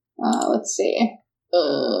gonna, let's see.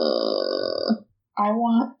 I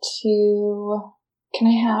want to, can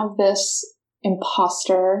I have this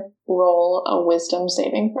imposter roll a wisdom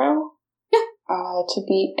saving throw? Yeah. To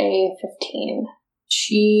beat a 15.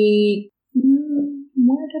 She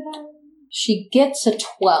gets a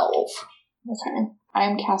 12. Okay. I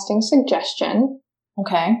am casting suggestion.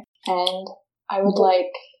 Okay. And I would go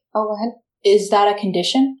ahead. Is that a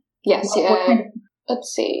condition? Yes.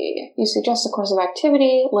 Let's see. You suggest a course of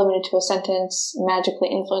activity limited to a sentence. Magically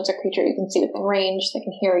influence a creature you can see within range that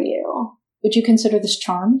can hear you. Would you consider this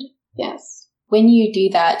charmed? Yes. When you do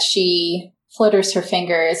that, she flutters her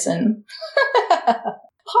fingers and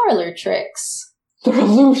parlor tricks. They're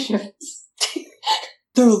illusions.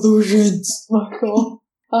 They're illusions. Oh, cool.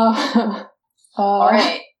 All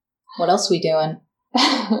right. What else we doing?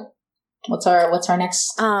 What's our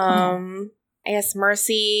next? I guess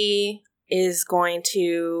Mercy is going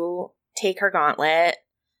to take her gauntlet,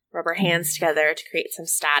 rub her hands together to create some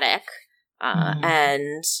static,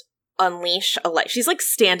 and unleash a light. She's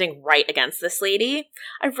standing right against this lady.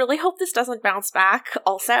 I really hope this doesn't bounce back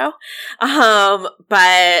also.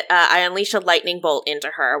 But I unleash a lightning bolt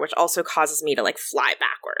into her, which also causes me to fly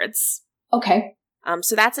backwards. Okay.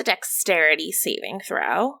 So that's a dexterity saving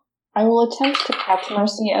throw. I will attempt to catch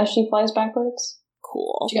Mercy as she flies backwards.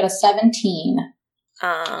 Cool. She got a 17.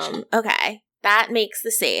 Okay. That makes the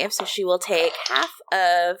save, so she will take half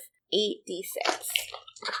of 8d6.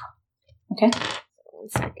 Okay. 1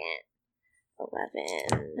 second.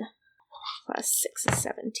 11 plus 6 is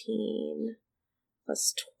 17.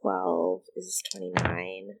 Plus 12 is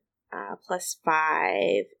 29. Plus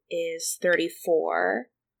 5 is 34.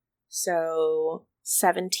 So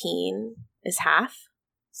 17 is half.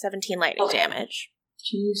 17 lightning damage.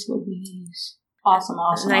 Jeez Louise. Awesome.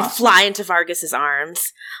 And I fly into Vargas's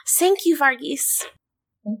arms. Thank you, Vargas.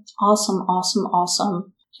 Awesome.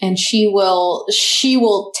 And she will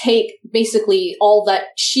take basically all that,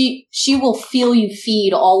 she will feel you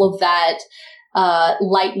feed all of that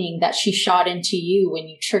lightning that she shot into you when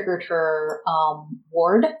you triggered her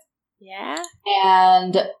ward. Yeah.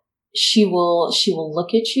 And she will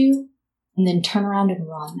look at you and then turn around and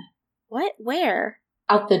run. What? Where?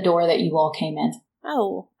 Out the door that you all came in.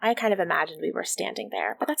 Oh, I kind of imagined we were standing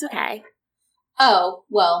there, but that's okay. Oh,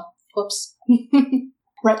 well, whoops.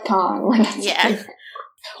 Retcon. Yeah.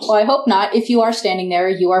 Well, I hope not. If you are standing there,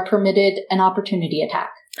 you are permitted an opportunity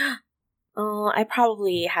attack. Oh, I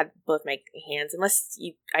probably had both my hands, unless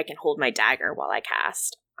I can hold my dagger while I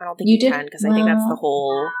cast. I don't think you can, because I think that's the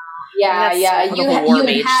whole... Yeah. You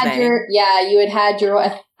had your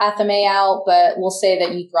Athame out, but we'll say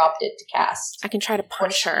that you dropped it to cast. I can try to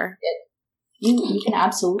punch her. You can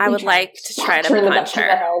absolutely. I would like to try to punch her.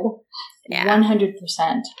 Yeah. 100%.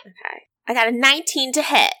 Okay. I got a 19 to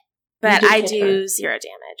hit, but I do 0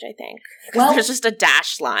 damage, I think. Well, there's just a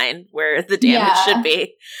dash line where the damage should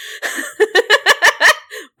be.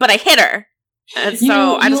 But I hit her. And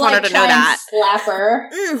so I just wanted to know that. Slap her.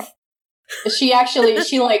 She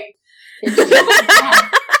like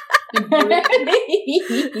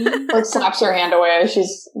slaps her hand away as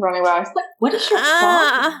she's running by. What is your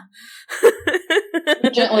problem?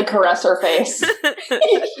 Gently caress her face.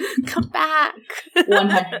 Come back.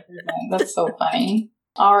 100%. That's so funny.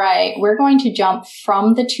 All right, we're going to jump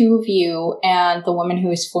from the two of you and the woman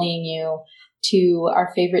who is fleeing you to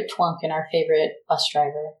our favorite twunk and our favorite bus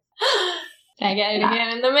driver. I get it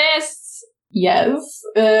again in the mists. Yes.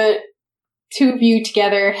 Two of you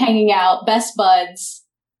together, hanging out, best buds.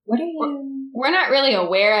 What are you? We're not really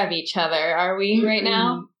aware of each other, are we, right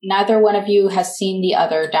now? Neither one of you has seen the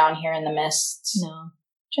other down here in the mists. No.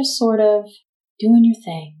 Just sort of doing your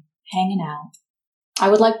thing, hanging out. I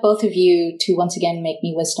would like both of you to once again make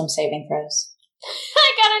me wisdom saving throws.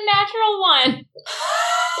 I got a natural 1.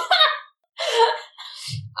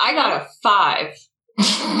 I got a 5.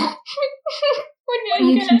 What do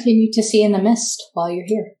you continue to see in the mist while you're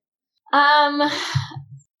here?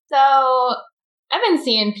 So I've been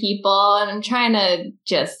seeing people and I'm trying to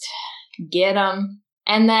just get them.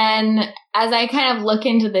 And then as I kind of look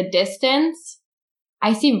into the distance,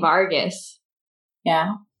 I see Vargas.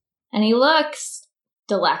 Yeah. And he looks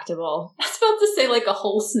delectable. I was about to say like a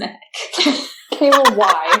whole snack. Kayla,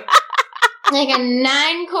 why? Like a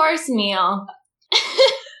 9-course meal.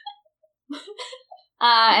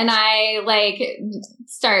 And I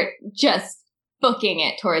start just booking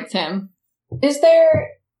it towards him. Is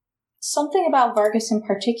there something about Vargas in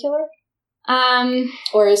particular?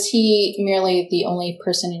 Or is he merely the only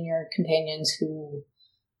person in your companions who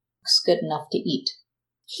looks good enough to eat?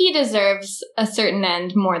 He deserves a certain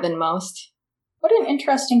end more than most. What an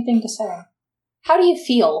interesting thing to say. How do you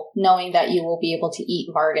feel knowing that you will be able to eat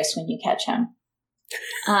Vargas when you catch him?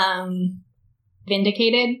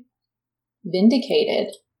 Vindicated.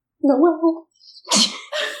 Vindicated? No. What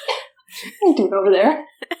are you doing over there?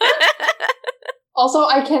 Also,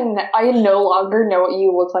 I no longer know what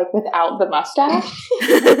you look like without the mustache.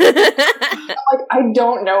 I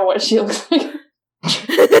don't know what she looks like.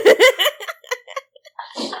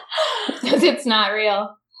 Because it's not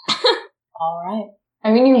real. All right.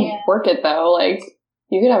 I mean, you work it, though.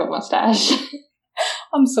 You could have a mustache.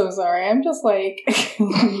 I'm so sorry. I'm just,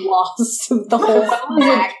 lost the whole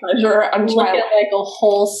snack. Look at, a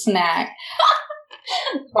whole snack.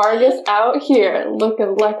 Vargas out here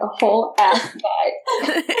looking like a whole ass bag.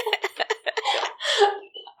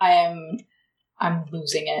 I'm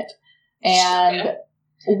losing it. And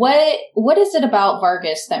what is it about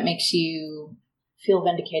Vargas that makes you feel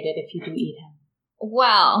vindicated if you do eat him?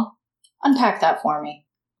 Well, unpack that for me.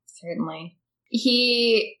 Certainly.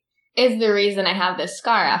 He is the reason I have this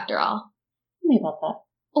scar, after all. Tell me about that.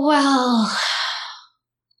 Well,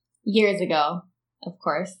 years ago, of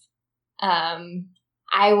course,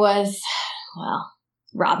 I was,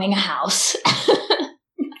 robbing a house.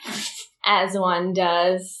 As one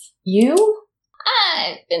does. You?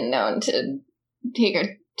 I've been known to take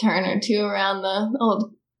a turn or two around the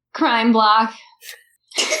old crime block.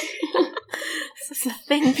 This is a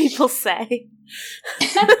thing people say.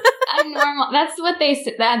 That's normal. That's what they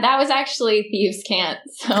said. That was actually Thieves' Cant.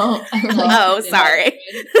 So I'm really sorry.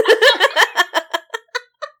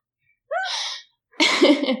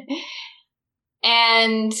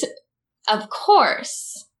 And of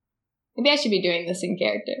course, maybe I should be doing this in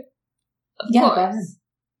character.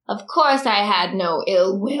 Of course, I had no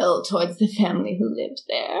ill will towards the family who lived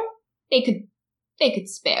there. They could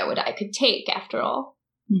spare what I could take, after all.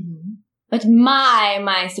 Mm-hmm. But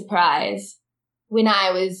my surprise, when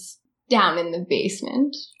I was down in the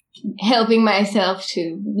basement, helping myself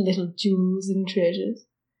to little jewels and treasures,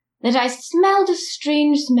 that I smelled a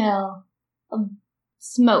strange smell of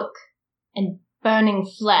smoke and burning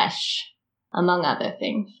flesh, among other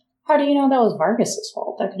things. How do you know that was Vargas's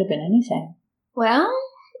fault? That could have been anything. Well,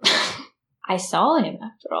 I saw him,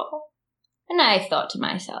 after all. And I thought to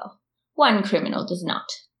myself, one criminal does not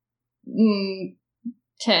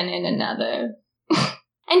turn in another.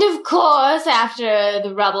 And of course, after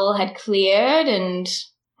the rubble had cleared and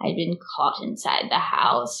I'd been caught inside the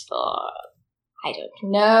house for, I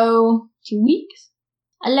don't know, 2 weeks,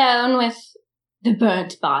 alone with the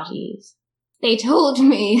burnt bodies, they told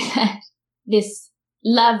me that this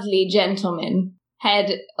lovely gentleman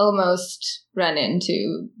had almost run in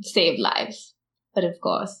to save lives. But of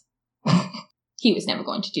course, he was never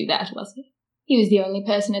going to do that, was he? He was the only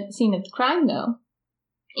person at the scene of the crime, though.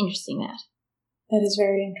 Interesting, that. That is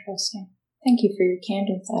very interesting. Thank you for your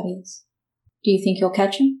candor, Thaddeus. Do you think you'll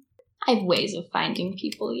catch him? I have ways of finding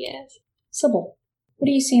people, yes. Sybil, what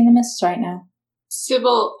do you see in the mists right now?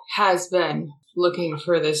 Sybil has been looking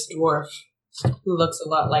for this dwarf who looks a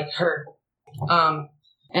lot like her.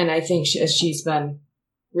 And I think she's been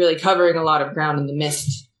really covering a lot of ground in the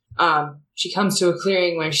mist. She comes to a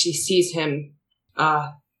clearing where she sees him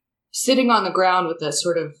sitting on the ground with a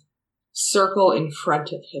sort of circle in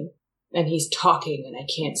front of him. And he's talking, and I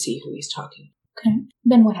can't see who he's talking. Okay.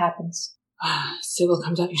 Then what happens? Sybil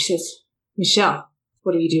comes up and she says, Michelle,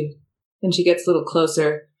 what do you do? And she gets a little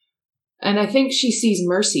closer. And I think she sees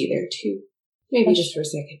Mercy there, too. Maybe just for a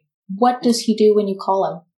second. What does he do when you call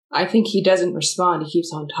him? I think he doesn't respond. He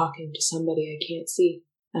keeps on talking to somebody I can't see.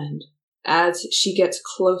 And as she gets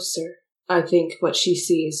closer, I think what she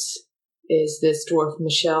sees is this dwarf,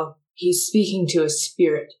 Michelle. He's speaking to a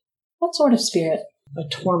spirit. What sort of spirit? A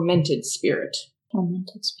tormented spirit.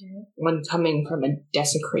 Tormented spirit. One coming from a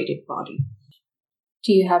desecrated body.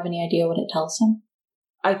 Do you have any idea what it tells him?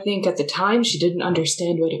 I think at the time she didn't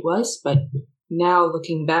understand what it was, but now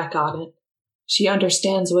looking back on it, she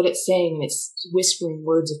understands what it's saying, and it's whispering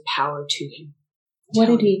words of power to him. What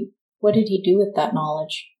did he do with that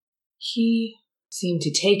knowledge? He seemed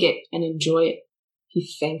to take it and enjoy it. He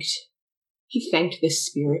thanked this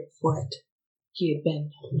spirit for it. He had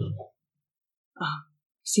been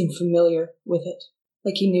seemed familiar with it,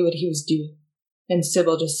 like he knew what he was doing. And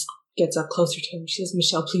Sybil just gets up closer to him. She says,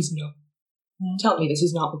 Michelle, please no. Tell me this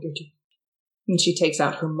is not what you're doing. And she takes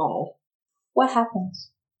out her maul. What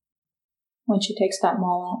happens when she takes that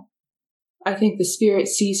maul out? I think the spirit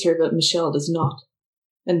sees her, but Michelle does not.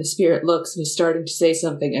 And the spirit looks and is starting to say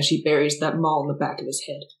something as she buries that maul in the back of his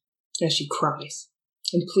head, as she cries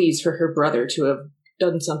and pleads for her brother to have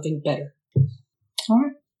done something better. All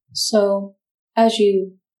right. So, as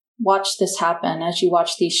you watch this happen, as you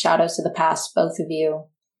watch these shadows of the past, both of you,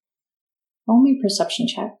 roll me a perception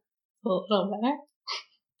check. A little better.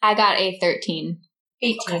 I got a 13.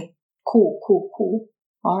 18. Okay. Cool.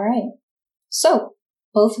 All right. So,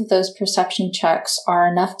 both of those perception checks are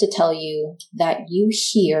enough to tell you that you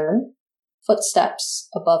hear footsteps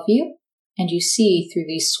above you, and you see through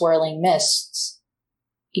these swirling mists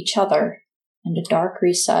each other in a dark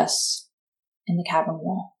recess in the cavern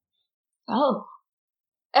wall. Oh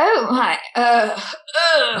my,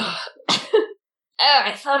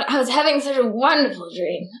 I thought I was having such a wonderful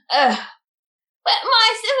dream. But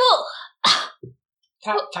my Sybil!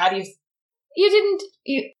 How do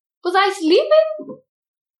you... Was I sleeping?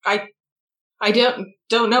 I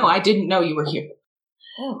don't know. I didn't know you were here.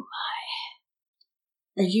 Oh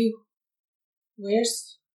my. Are you...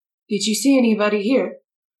 Did you see anybody here?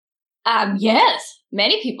 Yes.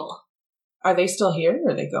 Many people. Are they still here,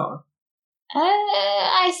 or are they gone?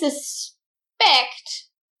 I suspect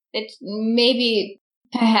that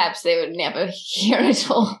perhaps they would never hear it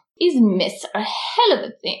all. These myths are a hell of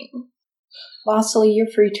a thing. Vasily,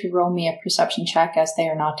 you're free to roll me a perception check as they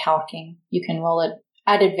are not talking. You can roll it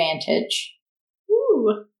at advantage.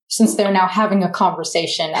 Ooh. Since they're now having a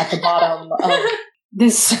conversation at the bottom of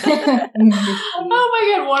this. Oh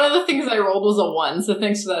my god, one of the things I rolled was a 1, so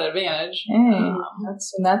thanks for that advantage. Hey,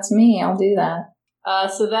 that's me. I'll do that.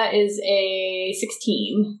 So that is a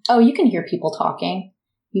 16. Oh, you can hear people talking.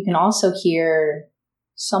 You can also hear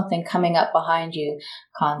something coming up behind you.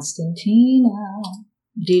 Constantina,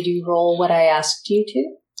 did you roll what I asked you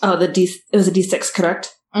to? Oh, it was a D6,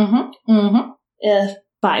 correct? Mm-hmm.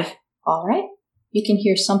 5. All right. You can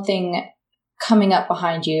hear something coming up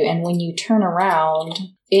behind you, and when you turn around,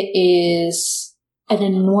 it is an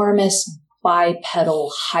enormous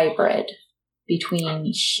bipedal hybrid between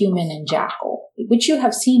human and jackal, which you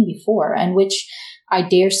have seen before, and which I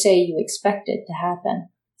dare say you expected to happen.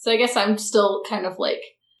 So I guess I'm still kind of like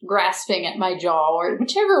grasping at my jaw, or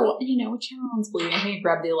whichever one's bleeding. I think I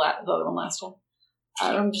grabbed the other one last time.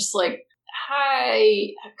 I'm just like,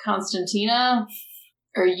 hi, Constantina.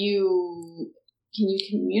 Can you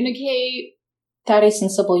communicate? Thaddeus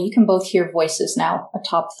and Sybil, you can both hear voices now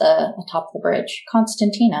atop the bridge.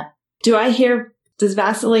 Constantina. Does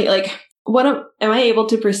Vasily, am I able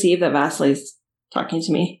to perceive that Vasily's talking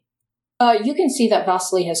to me? You can see that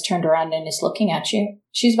Vasily has turned around and is looking at you.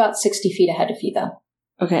 She's about 60 feet ahead of you, though.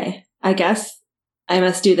 Okay. I guess I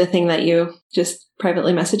must do the thing that you just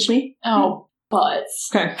privately messaged me. Oh, butts.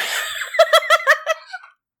 Okay.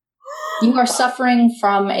 You are suffering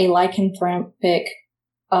from a lycanthropic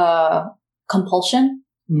compulsion.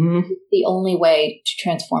 Mm-hmm. The only way to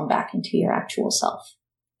transform back into your actual self.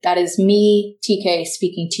 That is me, TK,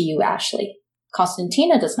 speaking to you, Ashley.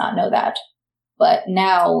 Constantina does not know that. But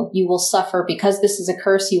now you will suffer, because this is a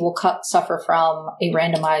curse, you will suffer from a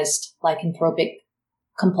randomized lycanthropic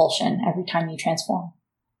compulsion every time you transform.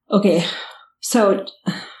 Okay. So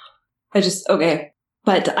okay.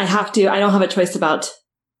 But I don't have a choice about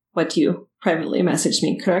what you privately messaged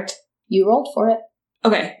me, correct? You rolled for it.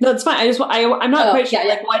 Okay. No, it's fine. I'm not quite sure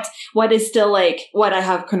what is still what I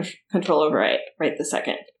have control over right this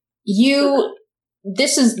second.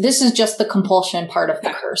 This is just the compulsion part of the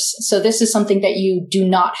curse. So this is something that you do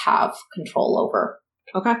not have control over.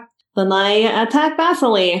 Okay. Then I attack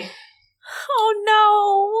Vasily. Oh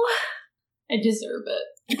no. I deserve it.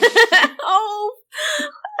 Oh,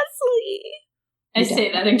 Vasily. I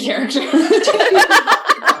say that in character.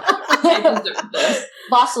 I deserve this.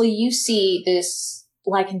 Vasily, you see this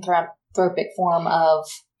lycanthropic form of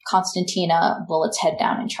Constantina will its head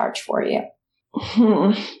down and charge for you.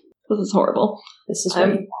 This is horrible. This is what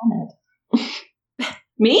you wanted.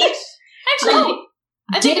 Me? Actually,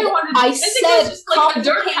 I think I said just a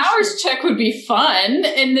dark powers check would be fun,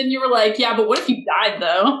 and then you were like, yeah, but what if you died,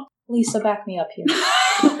 though? Lisa, back me up here.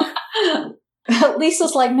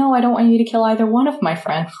 Lisa's like, no, I don't want you to kill either one of my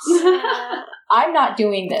friends. I'm not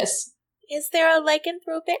doing this. Is there a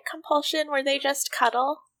lycanthropic compulsion where they just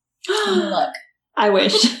cuddle? Look. I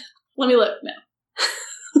wish. Let me look now.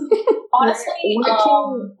 Honestly,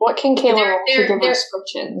 what can Kayla roll to give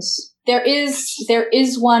descriptions? There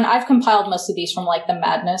is one. I've compiled most of these from the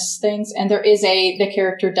madness things, and the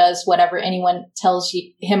character does whatever anyone tells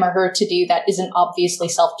him or her to do that isn't obviously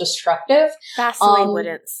self-destructive. Vasily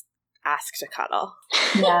wouldn't ask to cuddle.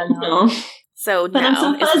 Yeah, no. So but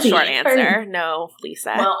no is the short answer. No,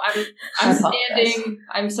 Lisa. Well, I'm standing.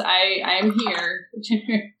 I am here.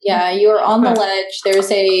 Yeah, you're on the ledge. There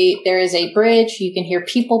is a bridge. You can hear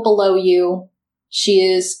people below you. She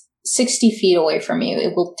is 60 feet away from you.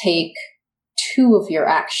 It will take 2 of your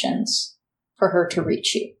actions for her to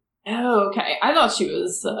reach you. Oh, okay. I thought she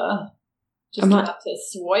was just about to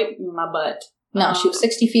swipe my butt. No, she was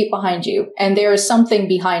 60 feet behind you, and there is something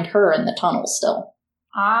behind her in the tunnel still.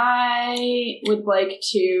 I would like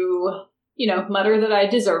to, mutter that I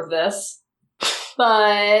deserve this,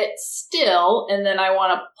 but still, and then I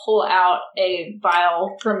want to pull out a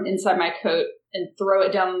vial from inside my coat and throw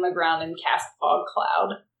it down on the ground and cast Fog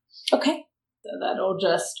Cloud. Okay. So that'll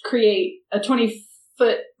just create a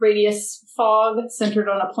 20-foot radius fog centered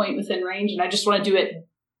on a point within range, and I just want to do it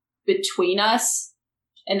between us,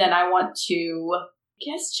 and then I want to,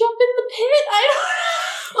 jump in the pit? I don't know.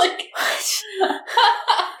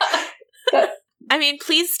 I mean,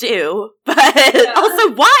 please do, but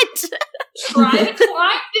also what? Try to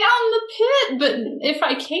climb down the pit, but if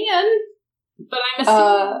I can, but I'm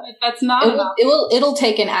assuming that's not. It'll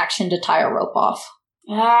take an action to tie a rope off.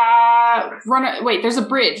 Wait, there's a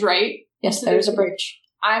bridge, right? Yes, there's a bridge.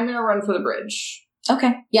 I'm gonna run for the bridge.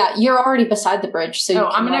 Okay. Yeah, you're already beside the bridge, so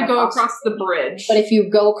I'm gonna go across the bridge. But if you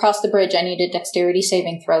go across the bridge, I need a dexterity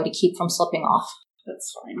saving throw to keep from slipping off.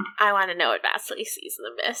 That's fine. I want to know what Vasily sees in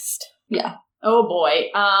the mist. Yeah. Oh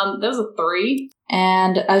boy. That was a 3.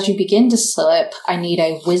 And as you begin to slip, I need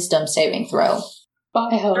a wisdom saving throw.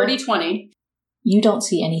 30-20. You don't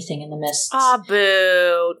see anything in the mist. Ah,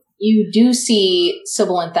 boo. You do see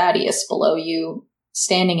Sybil and Thaddeus below you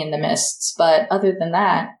standing in the mists, but other than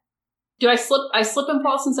that... Do I slip? I slip and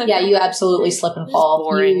fall since I... Yeah, you absolutely slip and fall.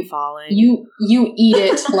 Boring falling. You eat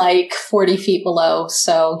it 40 feet below,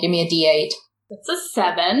 so give me a d8. That's a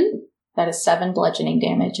 7. That is 7 bludgeoning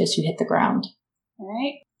damage as you hit the ground. All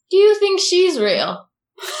right. Do you think she's real?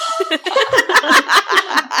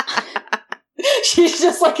 She's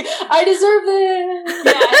just like, I deserve this.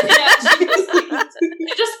 Yeah.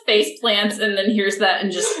 She just face plants and then hears that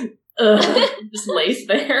and just lays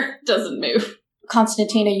there, doesn't move.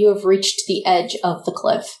 Constantina, you have reached the edge of the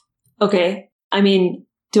cliff. Okay. I mean,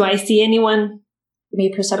 do I see anyone? Give me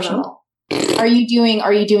a perception roll. Are you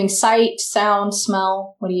doing sight, sound,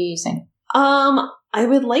 smell? What are you using? I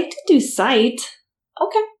would like to do sight.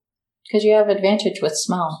 Okay. Because you have advantage with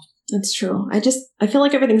smell. That's true. I feel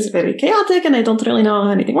like everything's very chaotic and I don't really know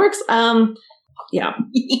how anything works. Yeah.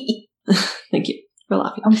 Thank you for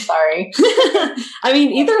laughing. I'm sorry. I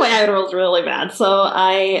mean, either way, I would roll really bad. So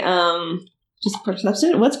I, just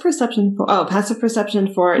perception. What's perception for? Oh, passive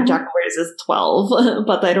perception for Jack Warriors is 12,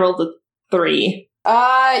 but I rolled a 3.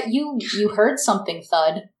 You heard something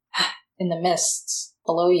thud in the mists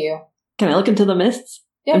below you. Can I look into the mists?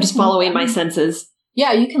 Yeah, I'm just following my senses.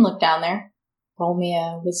 Yeah, you can look down there. Roll me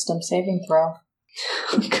a wisdom saving throw.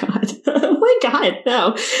 Oh god. Oh my god,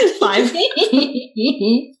 no. 5.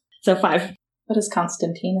 So 5. What does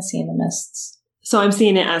Constantina see in the mists? So I'm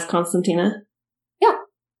seeing it as Constantina? Yeah.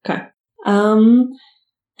 Okay.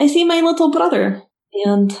 I see my little brother,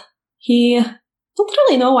 and he don't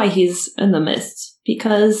really know why he's in the mist,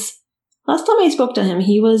 because, last time I spoke to him,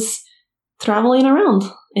 he was traveling around,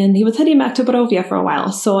 and he was heading back to Barovia for a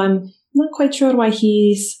while, so I'm not quite sure why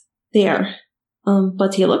he's there.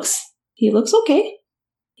 But he looks okay.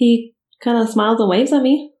 He kind of smiles and waves at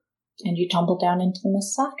me. And you tumble down into the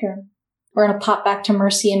mists after him. We're going to pop back to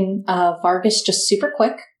Mercy and Vargas just super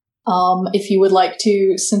quick. If you would like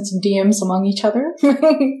to send some DMs among each other,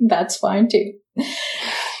 that's fine too.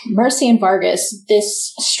 Mercy and Vargas,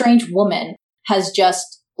 this strange woman has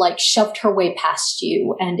just shoved her way past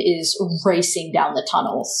you and is racing down the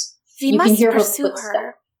tunnels. You must hear pursue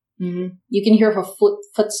her. Mm-hmm. You can hear her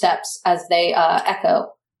footsteps as they echo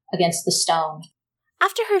against the stone.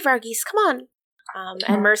 After her, Vargas, come on.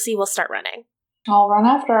 And Mercy will start running. I'll run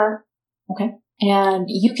after her. Okay. And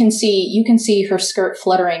you can see her skirt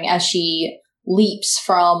fluttering as she leaps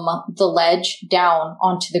from the ledge down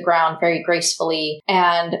onto the ground very gracefully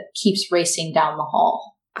and keeps racing down the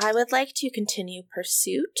hall. I would like to continue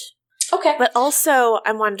pursuit. Okay. But also,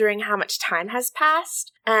 I'm wondering how much time has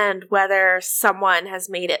passed and whether someone has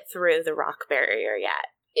made it through the rock barrier yet.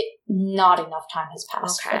 Not enough time has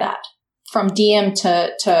passed for that. From DM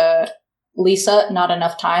to Lisa, not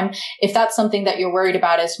enough time. If that's something that you're worried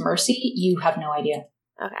about as Mercy, you have no idea.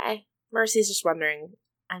 Okay. Mercy's just wondering,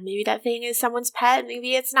 maybe that thing is someone's pet,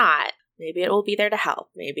 maybe it's not. Maybe it will be there to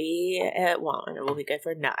help. Maybe it won't, and it will be good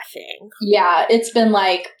for nothing. Yeah, it's been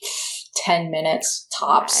 10 minutes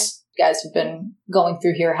tops. Okay. You guys have been going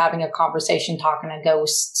through here, having a conversation, talking to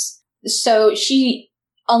ghosts. So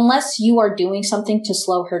unless you are doing something to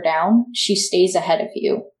slow her down, she stays ahead of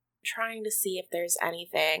you. Trying to see if there's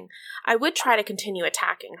anything. I would try to continue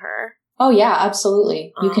attacking her. Oh yeah,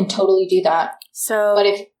 absolutely. You can totally do that. But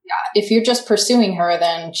if you're just pursuing her,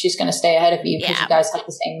 then she's going to stay ahead of you because you guys have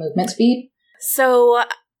the same movement speed. So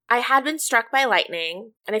I had been struck by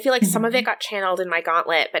lightning, and I feel like some of it got channeled in my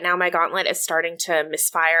gauntlet, but now my gauntlet is starting to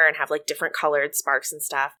misfire and have different colored sparks and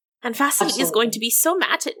stuff. And Fasty is going to be so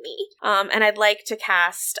mad at me. And I'd like to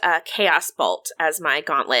cast Chaos Bolt as my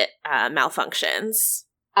gauntlet malfunctions.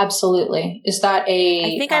 Absolutely. Is that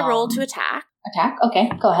I think I rolled to attack. Attack? Okay,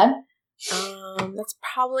 go ahead. That's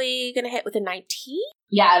probably going to hit with a 19.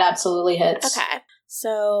 Yeah, it absolutely hits. Okay.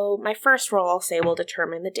 So my first roll, I'll say, will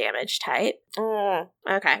determine the damage type.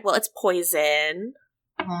 Okay. Well, it's poison.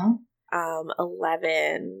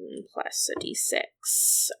 11 plus a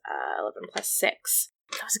d6. 11 plus 6.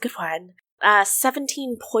 That was a good one.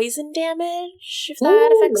 17 poison damage, if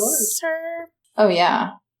that affects her. Oh,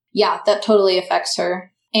 yeah. Yeah, that totally affects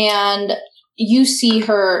her. And you see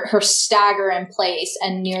her stagger in place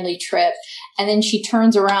and nearly trip. And then she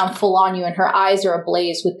turns around full on you and her eyes are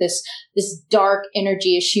ablaze with this dark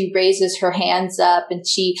energy as she raises her hands up and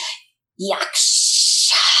she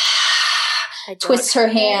twists her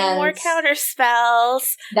hands. More counter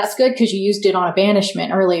spells. That's good because you used it on a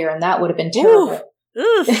banishment earlier and that would have been terrible.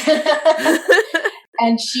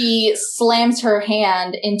 And she slams her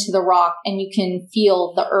hand into the rock and you can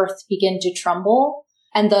feel the earth begin to tremble.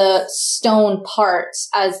 And the stone parts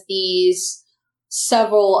as these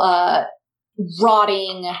several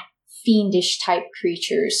rotting, fiendish type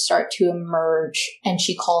creatures start to emerge. And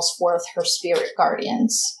she calls forth her spirit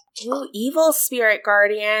guardians. Ooh, evil spirit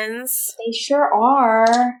guardians. They sure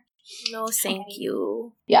are. No, thank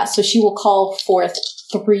you. Yeah, so she will call forth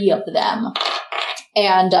 3 of them.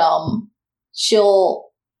 And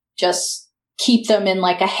she'll just keep them in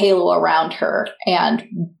a halo around her and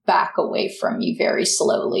back away from you very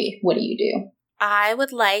slowly. What do you do? I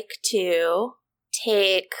would like to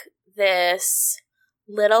take this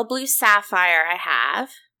little blue sapphire I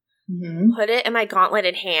have, put it in my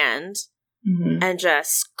gauntleted hand, and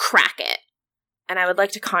just crack it. And I would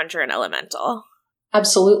like to conjure an elemental.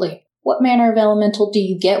 Absolutely. What manner of elemental do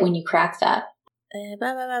you get when you crack that?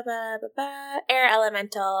 Air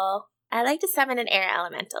elemental. I'd like to summon an air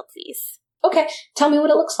elemental, please. Okay, tell me what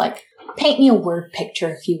it looks like. Paint me a word picture,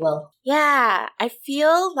 if you will. Yeah, I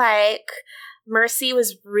feel like Mercy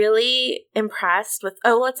was really impressed with...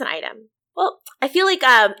 Oh, well, it's an item. Well, I feel like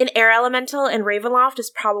an air elemental in Ravenloft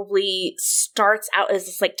probably starts out as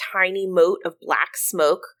this tiny mote of black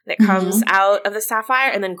smoke that comes out of the sapphire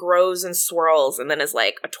and then grows and swirls and then is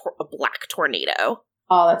a black tornado.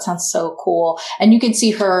 Oh, that sounds so cool. And you can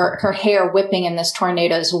see her hair whipping in this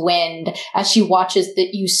tornado's wind as she watches that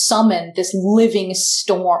you summon this living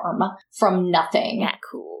storm from nothing. Yeah,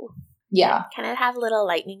 cool. Yeah. Can it have little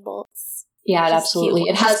lightning bolts? Yeah, it absolutely.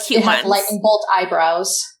 It has lightning bolt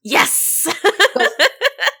eyebrows. Yes!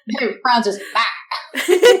 Frowns is back.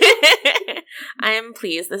 I am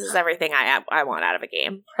pleased. This is everything I want out of a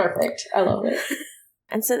game. Perfect. I love it.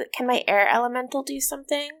 And so can my air elemental do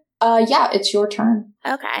something? Yeah, it's your turn.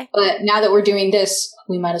 Okay. But now that we're doing this,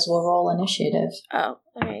 we might as well roll initiative. Oh,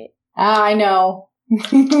 all right. I know.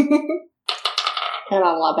 An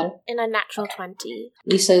 11. In a natural 20.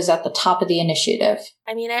 Lisa is at the top of the initiative.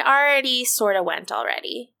 I mean, I already sort of went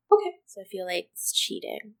already. Okay. So I feel like it's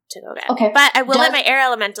cheating to go again. Okay. But I will let my air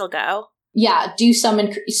elemental go. Yeah, do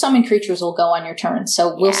summon creatures will go on your turn.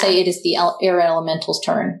 So we'll say it is the air elemental's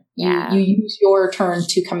turn. You use your turn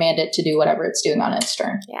to command it to do whatever it's doing on its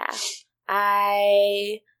turn. Yeah.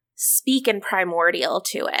 I speak in primordial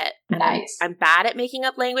to it. Nice. I'm bad at making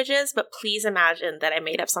up languages, but please imagine that I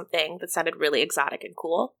made up something that sounded really exotic and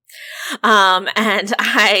cool. And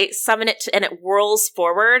I summon it and it whirls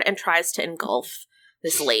forward and tries to engulf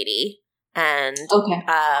this lady. And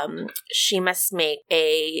she must make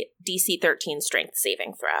a DC 13 strength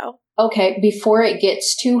saving throw. Okay, before it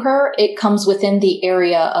gets to her, it comes within the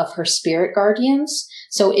area of her spirit guardians,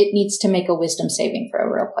 so it needs to make a wisdom saving throw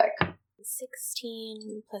real quick.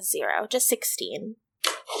 16 plus 0, just 16.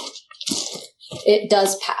 It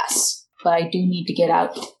does pass, but I do need to get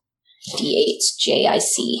out D8s,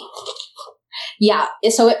 JIC. Yeah,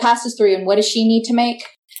 so it passes through, and what does she need to make?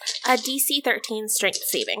 A DC 13 strength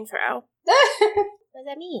saving throw. What does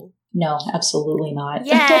that mean? No, absolutely not.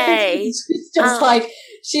 Yay! It's just like,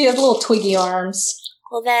 she has little twiggy arms.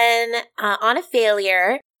 Well then, on a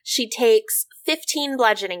failure, she takes 15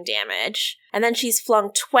 bludgeoning damage, and then she's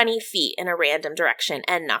flung 20 feet in a random direction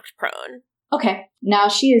and knocked prone. Okay, now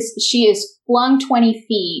she is flung 20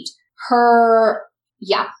 feet. Her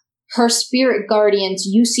spirit guardians,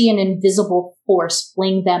 you see an invisible force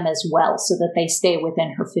fling them as well so that they stay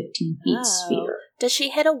within her 15 feet sphere. Does she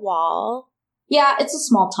hit a wall? Yeah, it's a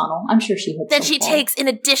small tunnel. I'm sure she hits Then she takes an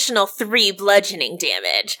additional 3 bludgeoning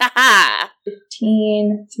damage. Ha-ha!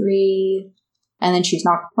 15, 3, and then she's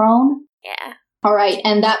knocked prone? Yeah. All right,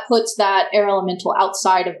 and that puts that air elemental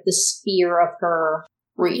outside of the sphere of her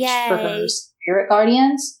reach for her spirit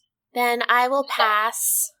guardians. Then I will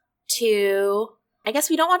pass to... I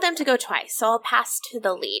guess we don't want them to go twice, so I'll pass to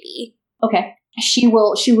the lady. Okay. She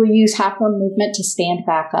will use half her movement to stand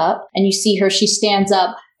back up, and you see her, she stands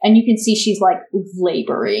up, and you can see she's like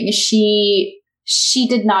laboring. She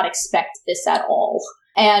did not expect this at all.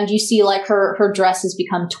 And you see like her dress has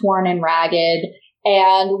become torn and ragged,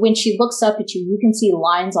 and when she looks up at you, you can see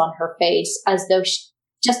lines on her face as though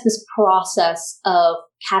just this process of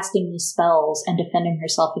casting these spells and defending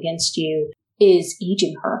herself against you is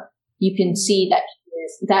aging her. You can see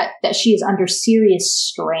that she is under serious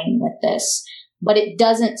strain with this, but it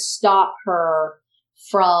doesn't stop her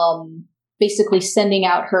from basically sending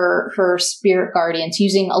out her spirit guardians,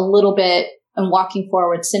 using a little bit and walking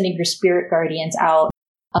forward, sending her spirit guardians out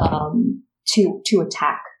to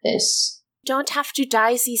attack this. Don't have to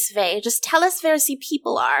die, Zisve. Just tell us where the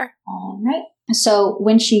people are. All right. So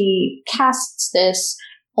when she casts this,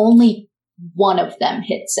 only one of them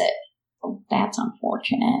hits it. Oh, that's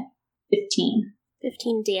unfortunate. 15.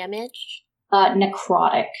 15 damage?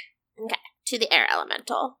 Necrotic. Okay. To the air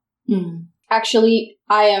elemental. Actually,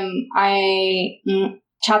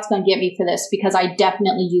 chat's gonna get me for this because I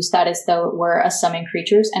definitely used that as though it were a summon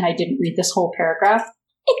creatures and I didn't read this whole paragraph.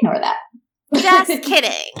 Ignore that. Just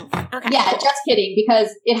kidding. Okay. Yeah, just kidding,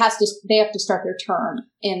 because they have to start their turn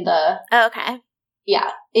in the... Okay.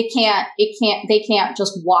 Yeah, they can't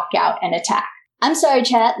just walk out and attack. I'm sorry,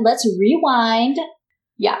 chat, let's rewind.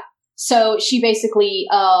 Yeah. So she basically,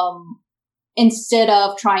 instead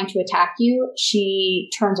of trying to attack you, she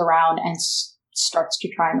turns around and starts to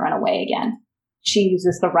try and run away again. She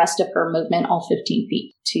uses the rest of her movement, all 15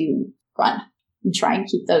 feet, to run and try and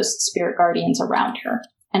keep those spirit guardians around her.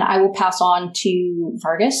 And I will pass on to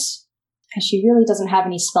Vargas, because she really doesn't have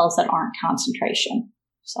any spells that aren't concentration.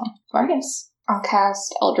 So, Vargas. I'll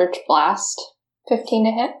cast Eldritch Blast. 15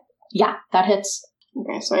 to hit? Yeah, that hits.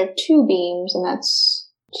 Okay, so I have 2 beams, and that's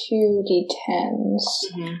 2 d10s.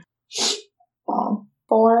 Mm-hmm.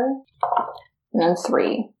 4, and then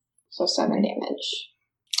 3. So 7 damage.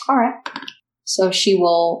 Alright. So she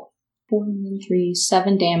will 4, 3,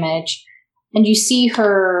 7 damage. And you see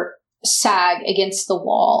her sag against the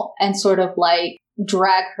wall and sort of like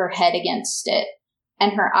drag her head against it.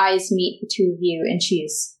 And her eyes meet the two of you, and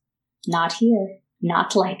she's not here.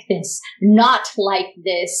 Not like this. Not like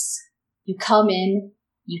this. You come in,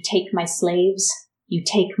 you take my slaves, you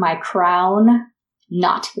take my crown.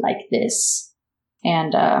 Not like this.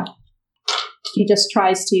 And he just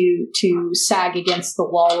tries to sag against the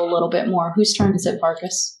wall a little bit more. Whose turn is it,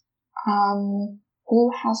 Vargas?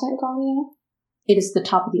 Who hasn't gone yet? It is the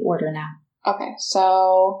top of the order now. Okay,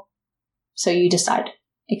 so you decide.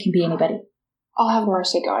 It can be anybody. I'll have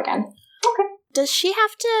Mercy go again. Okay. Does she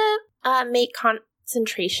have to make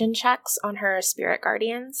concentration checks on her spirit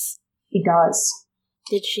guardians? He does.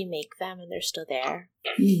 Did she make them and they're still there?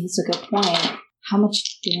 That's a good point. How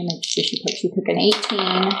much damage did she put? She took an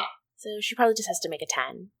 18. So she probably just has to make a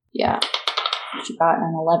 10. Yeah. She got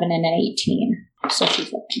an 11 and an 18. So she's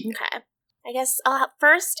okay. Okay. I guess I'll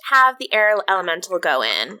first have the air elemental go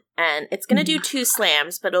in, and it's going to do 2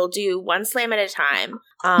 slams, but it'll do 1 slam at a time.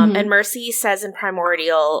 And Mercy says in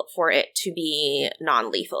Primordial for it to be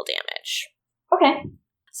non-lethal damage. Okay.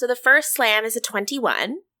 So the first slam is a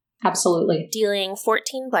 21. Absolutely. Dealing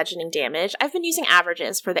 14 bludgeoning damage. I've been using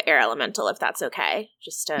averages for the air elemental, if that's okay.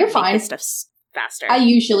 Just to You're make fine. this stuff faster. I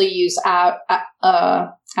usually use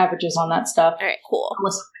averages on that stuff. All right, cool.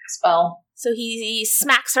 Unless it's a spell. So he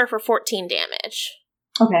smacks her for 14 damage.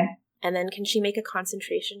 Okay. And then can she make a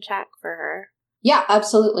concentration check for her? Yeah,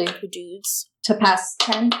 absolutely. Her dudes. To pass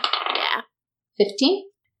 10? Yeah. 15?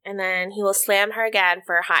 And then he will slam her again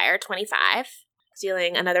for a higher 25,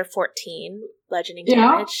 dealing another 14 bludgeoning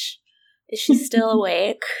damage. Is she still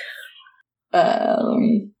awake?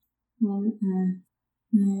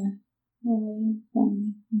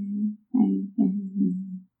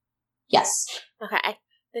 Yes. Okay.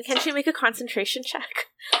 Then can she make a concentration check?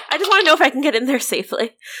 I just want to know if I can get in there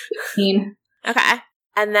safely. 15. Okay.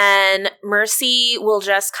 And then Mercy will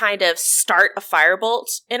just kind of start a firebolt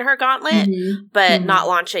in her gauntlet, but not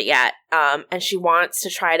launch it yet. And she wants to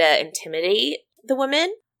try to intimidate the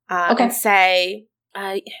woman and say,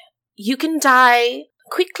 you can die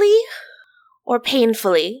quickly or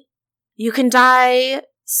painfully. You can die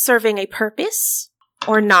serving a purpose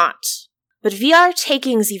or not. But we are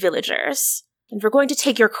taking the villagers, and we're going to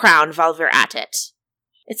take your crown while we're at it.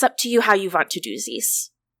 It's up to you how you want to do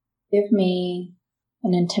this. Give me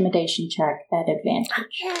an intimidation check at advantage.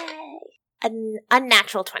 Okay. An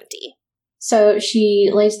unnatural 20. So she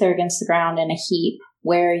lays there against the ground in a heap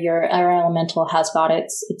where your air elemental has got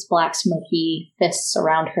its black smoky fists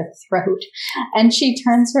around her throat. And she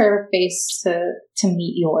turns her face to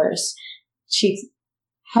meet yours.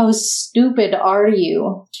 How stupid are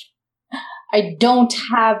you? I don't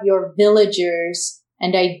have your villagers,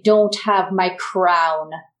 and I don't have my crown.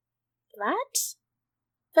 What?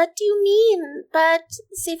 What do you mean? But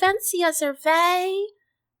Sivencia are they,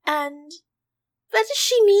 and what does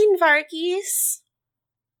she mean, Varghese?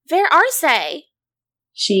 Where are they?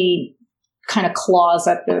 She kind of claws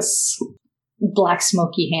at this black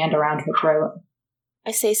smoky hand around her throat.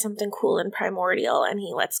 I say something cool in Primordial, and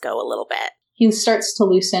he lets go a little bit. He starts to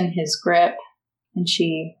loosen his grip, and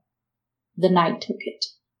the knight took it.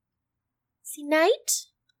 The knight?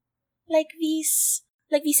 Like vis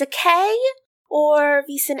a K? Or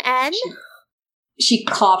vis an N? She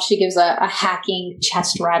coughs. She gives a hacking,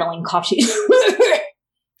 chest-rattling cough.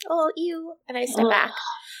 Oh, ew. And I step back.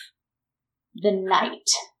 The knight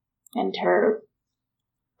and her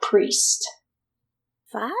priest.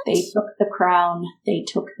 What? They took the crown. They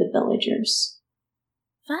took the villagers.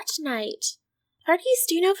 What knight? Varghese,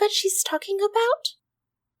 do you know what she's talking about?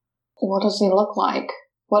 What does he look like?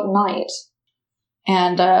 What knight?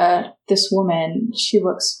 And this woman, she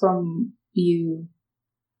looks from you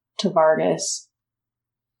to Vargas.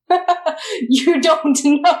 You don't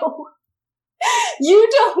know. You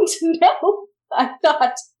don't know.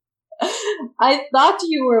 I thought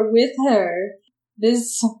you were with her.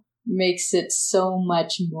 This makes it so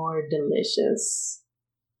much more delicious.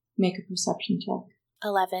 Make a perception check.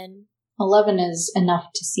 11. 11 is enough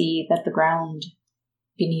to see that the ground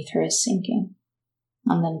beneath her is sinking,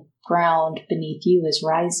 and the ground beneath you is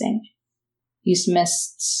rising. These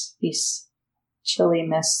mists, these chilly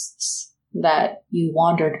mists that you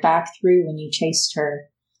wandered back through when you chased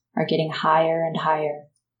her, are getting higher and higher.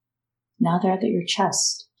 Now they're at your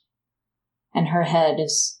chest, and her head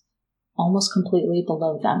is almost completely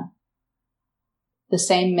below them. The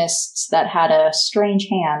same mists that had a strange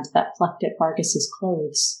hand that plucked at Vargas's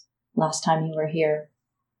clothes last time you were here.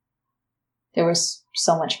 There was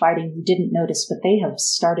so much fighting you didn't notice, but they have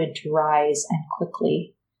started to rise and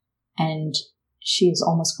quickly, and she is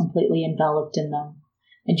almost completely enveloped in them.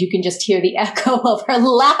 And you can just hear the echo of her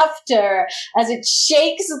laughter as it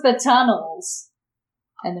shakes the tunnels.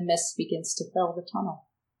 And the mist begins to fill the tunnel.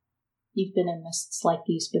 You've been in mists like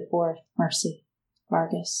these before, Mercy,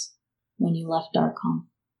 Vargas, when you left Darkon.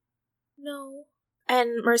 No.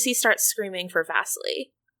 And Mercy starts screaming for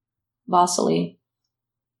Vasily. Vasily,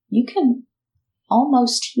 you can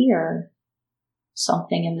almost hear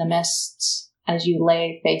something in the mists as you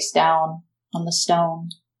lay face down on the stone.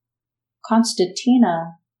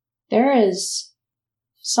 Constantina, there is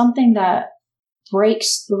something that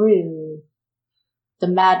breaks through the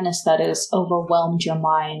madness that has overwhelmed your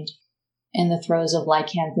mind. in the throes of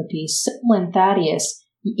lycanthropy. Sybil and Thaddeus,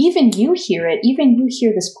 even you hear it. Even you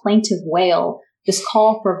hear this plaintive wail, this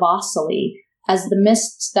call for Vasily, as the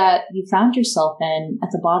mists that you found yourself in at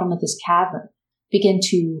the bottom of this cavern begin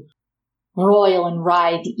to roil and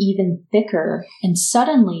ride even thicker. And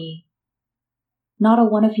suddenly, not a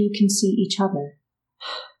one of you can see each other.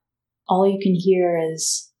 All you can hear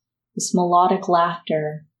is this melodic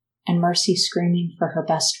laughter and Mercy screaming for her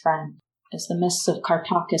best friend as the mists of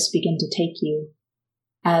Kartakas begin to take you,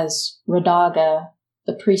 as Radaga,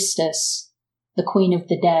 the priestess, the queen of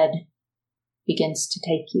the dead, begins to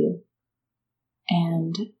take you.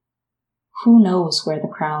 And who knows where the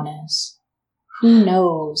crown is? Who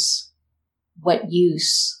knows what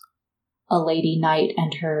use a lady knight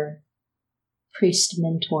and her priest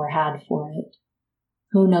mentor had for it?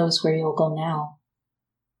 Who knows where you'll go now?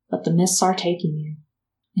 But the mists are taking you,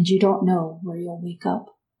 and you don't know where you'll wake up.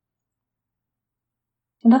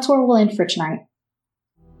 And that's where we'll end for tonight.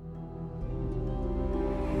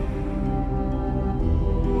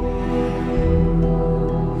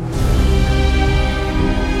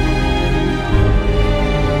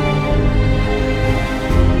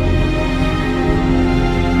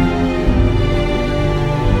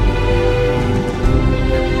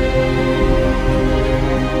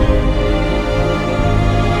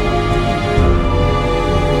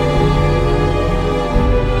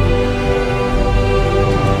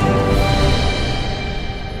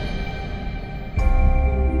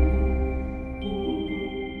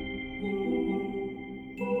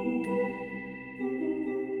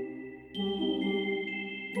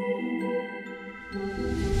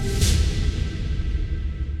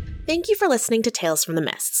 Thank you for listening to Tales from the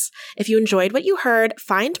Mists. If you enjoyed what you heard,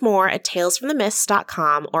 find more at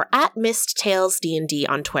talesfromthemists.com or at MistTalesD&D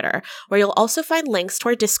on Twitter, where you'll also find links to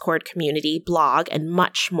our Discord community, blog, and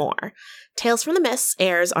much more. Tales from the Mists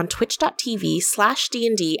airs on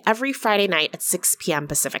twitch.tv/D&D every Friday night at 6 p.m.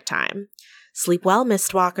 Pacific Time. Sleep well,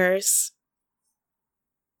 Mistwalkers.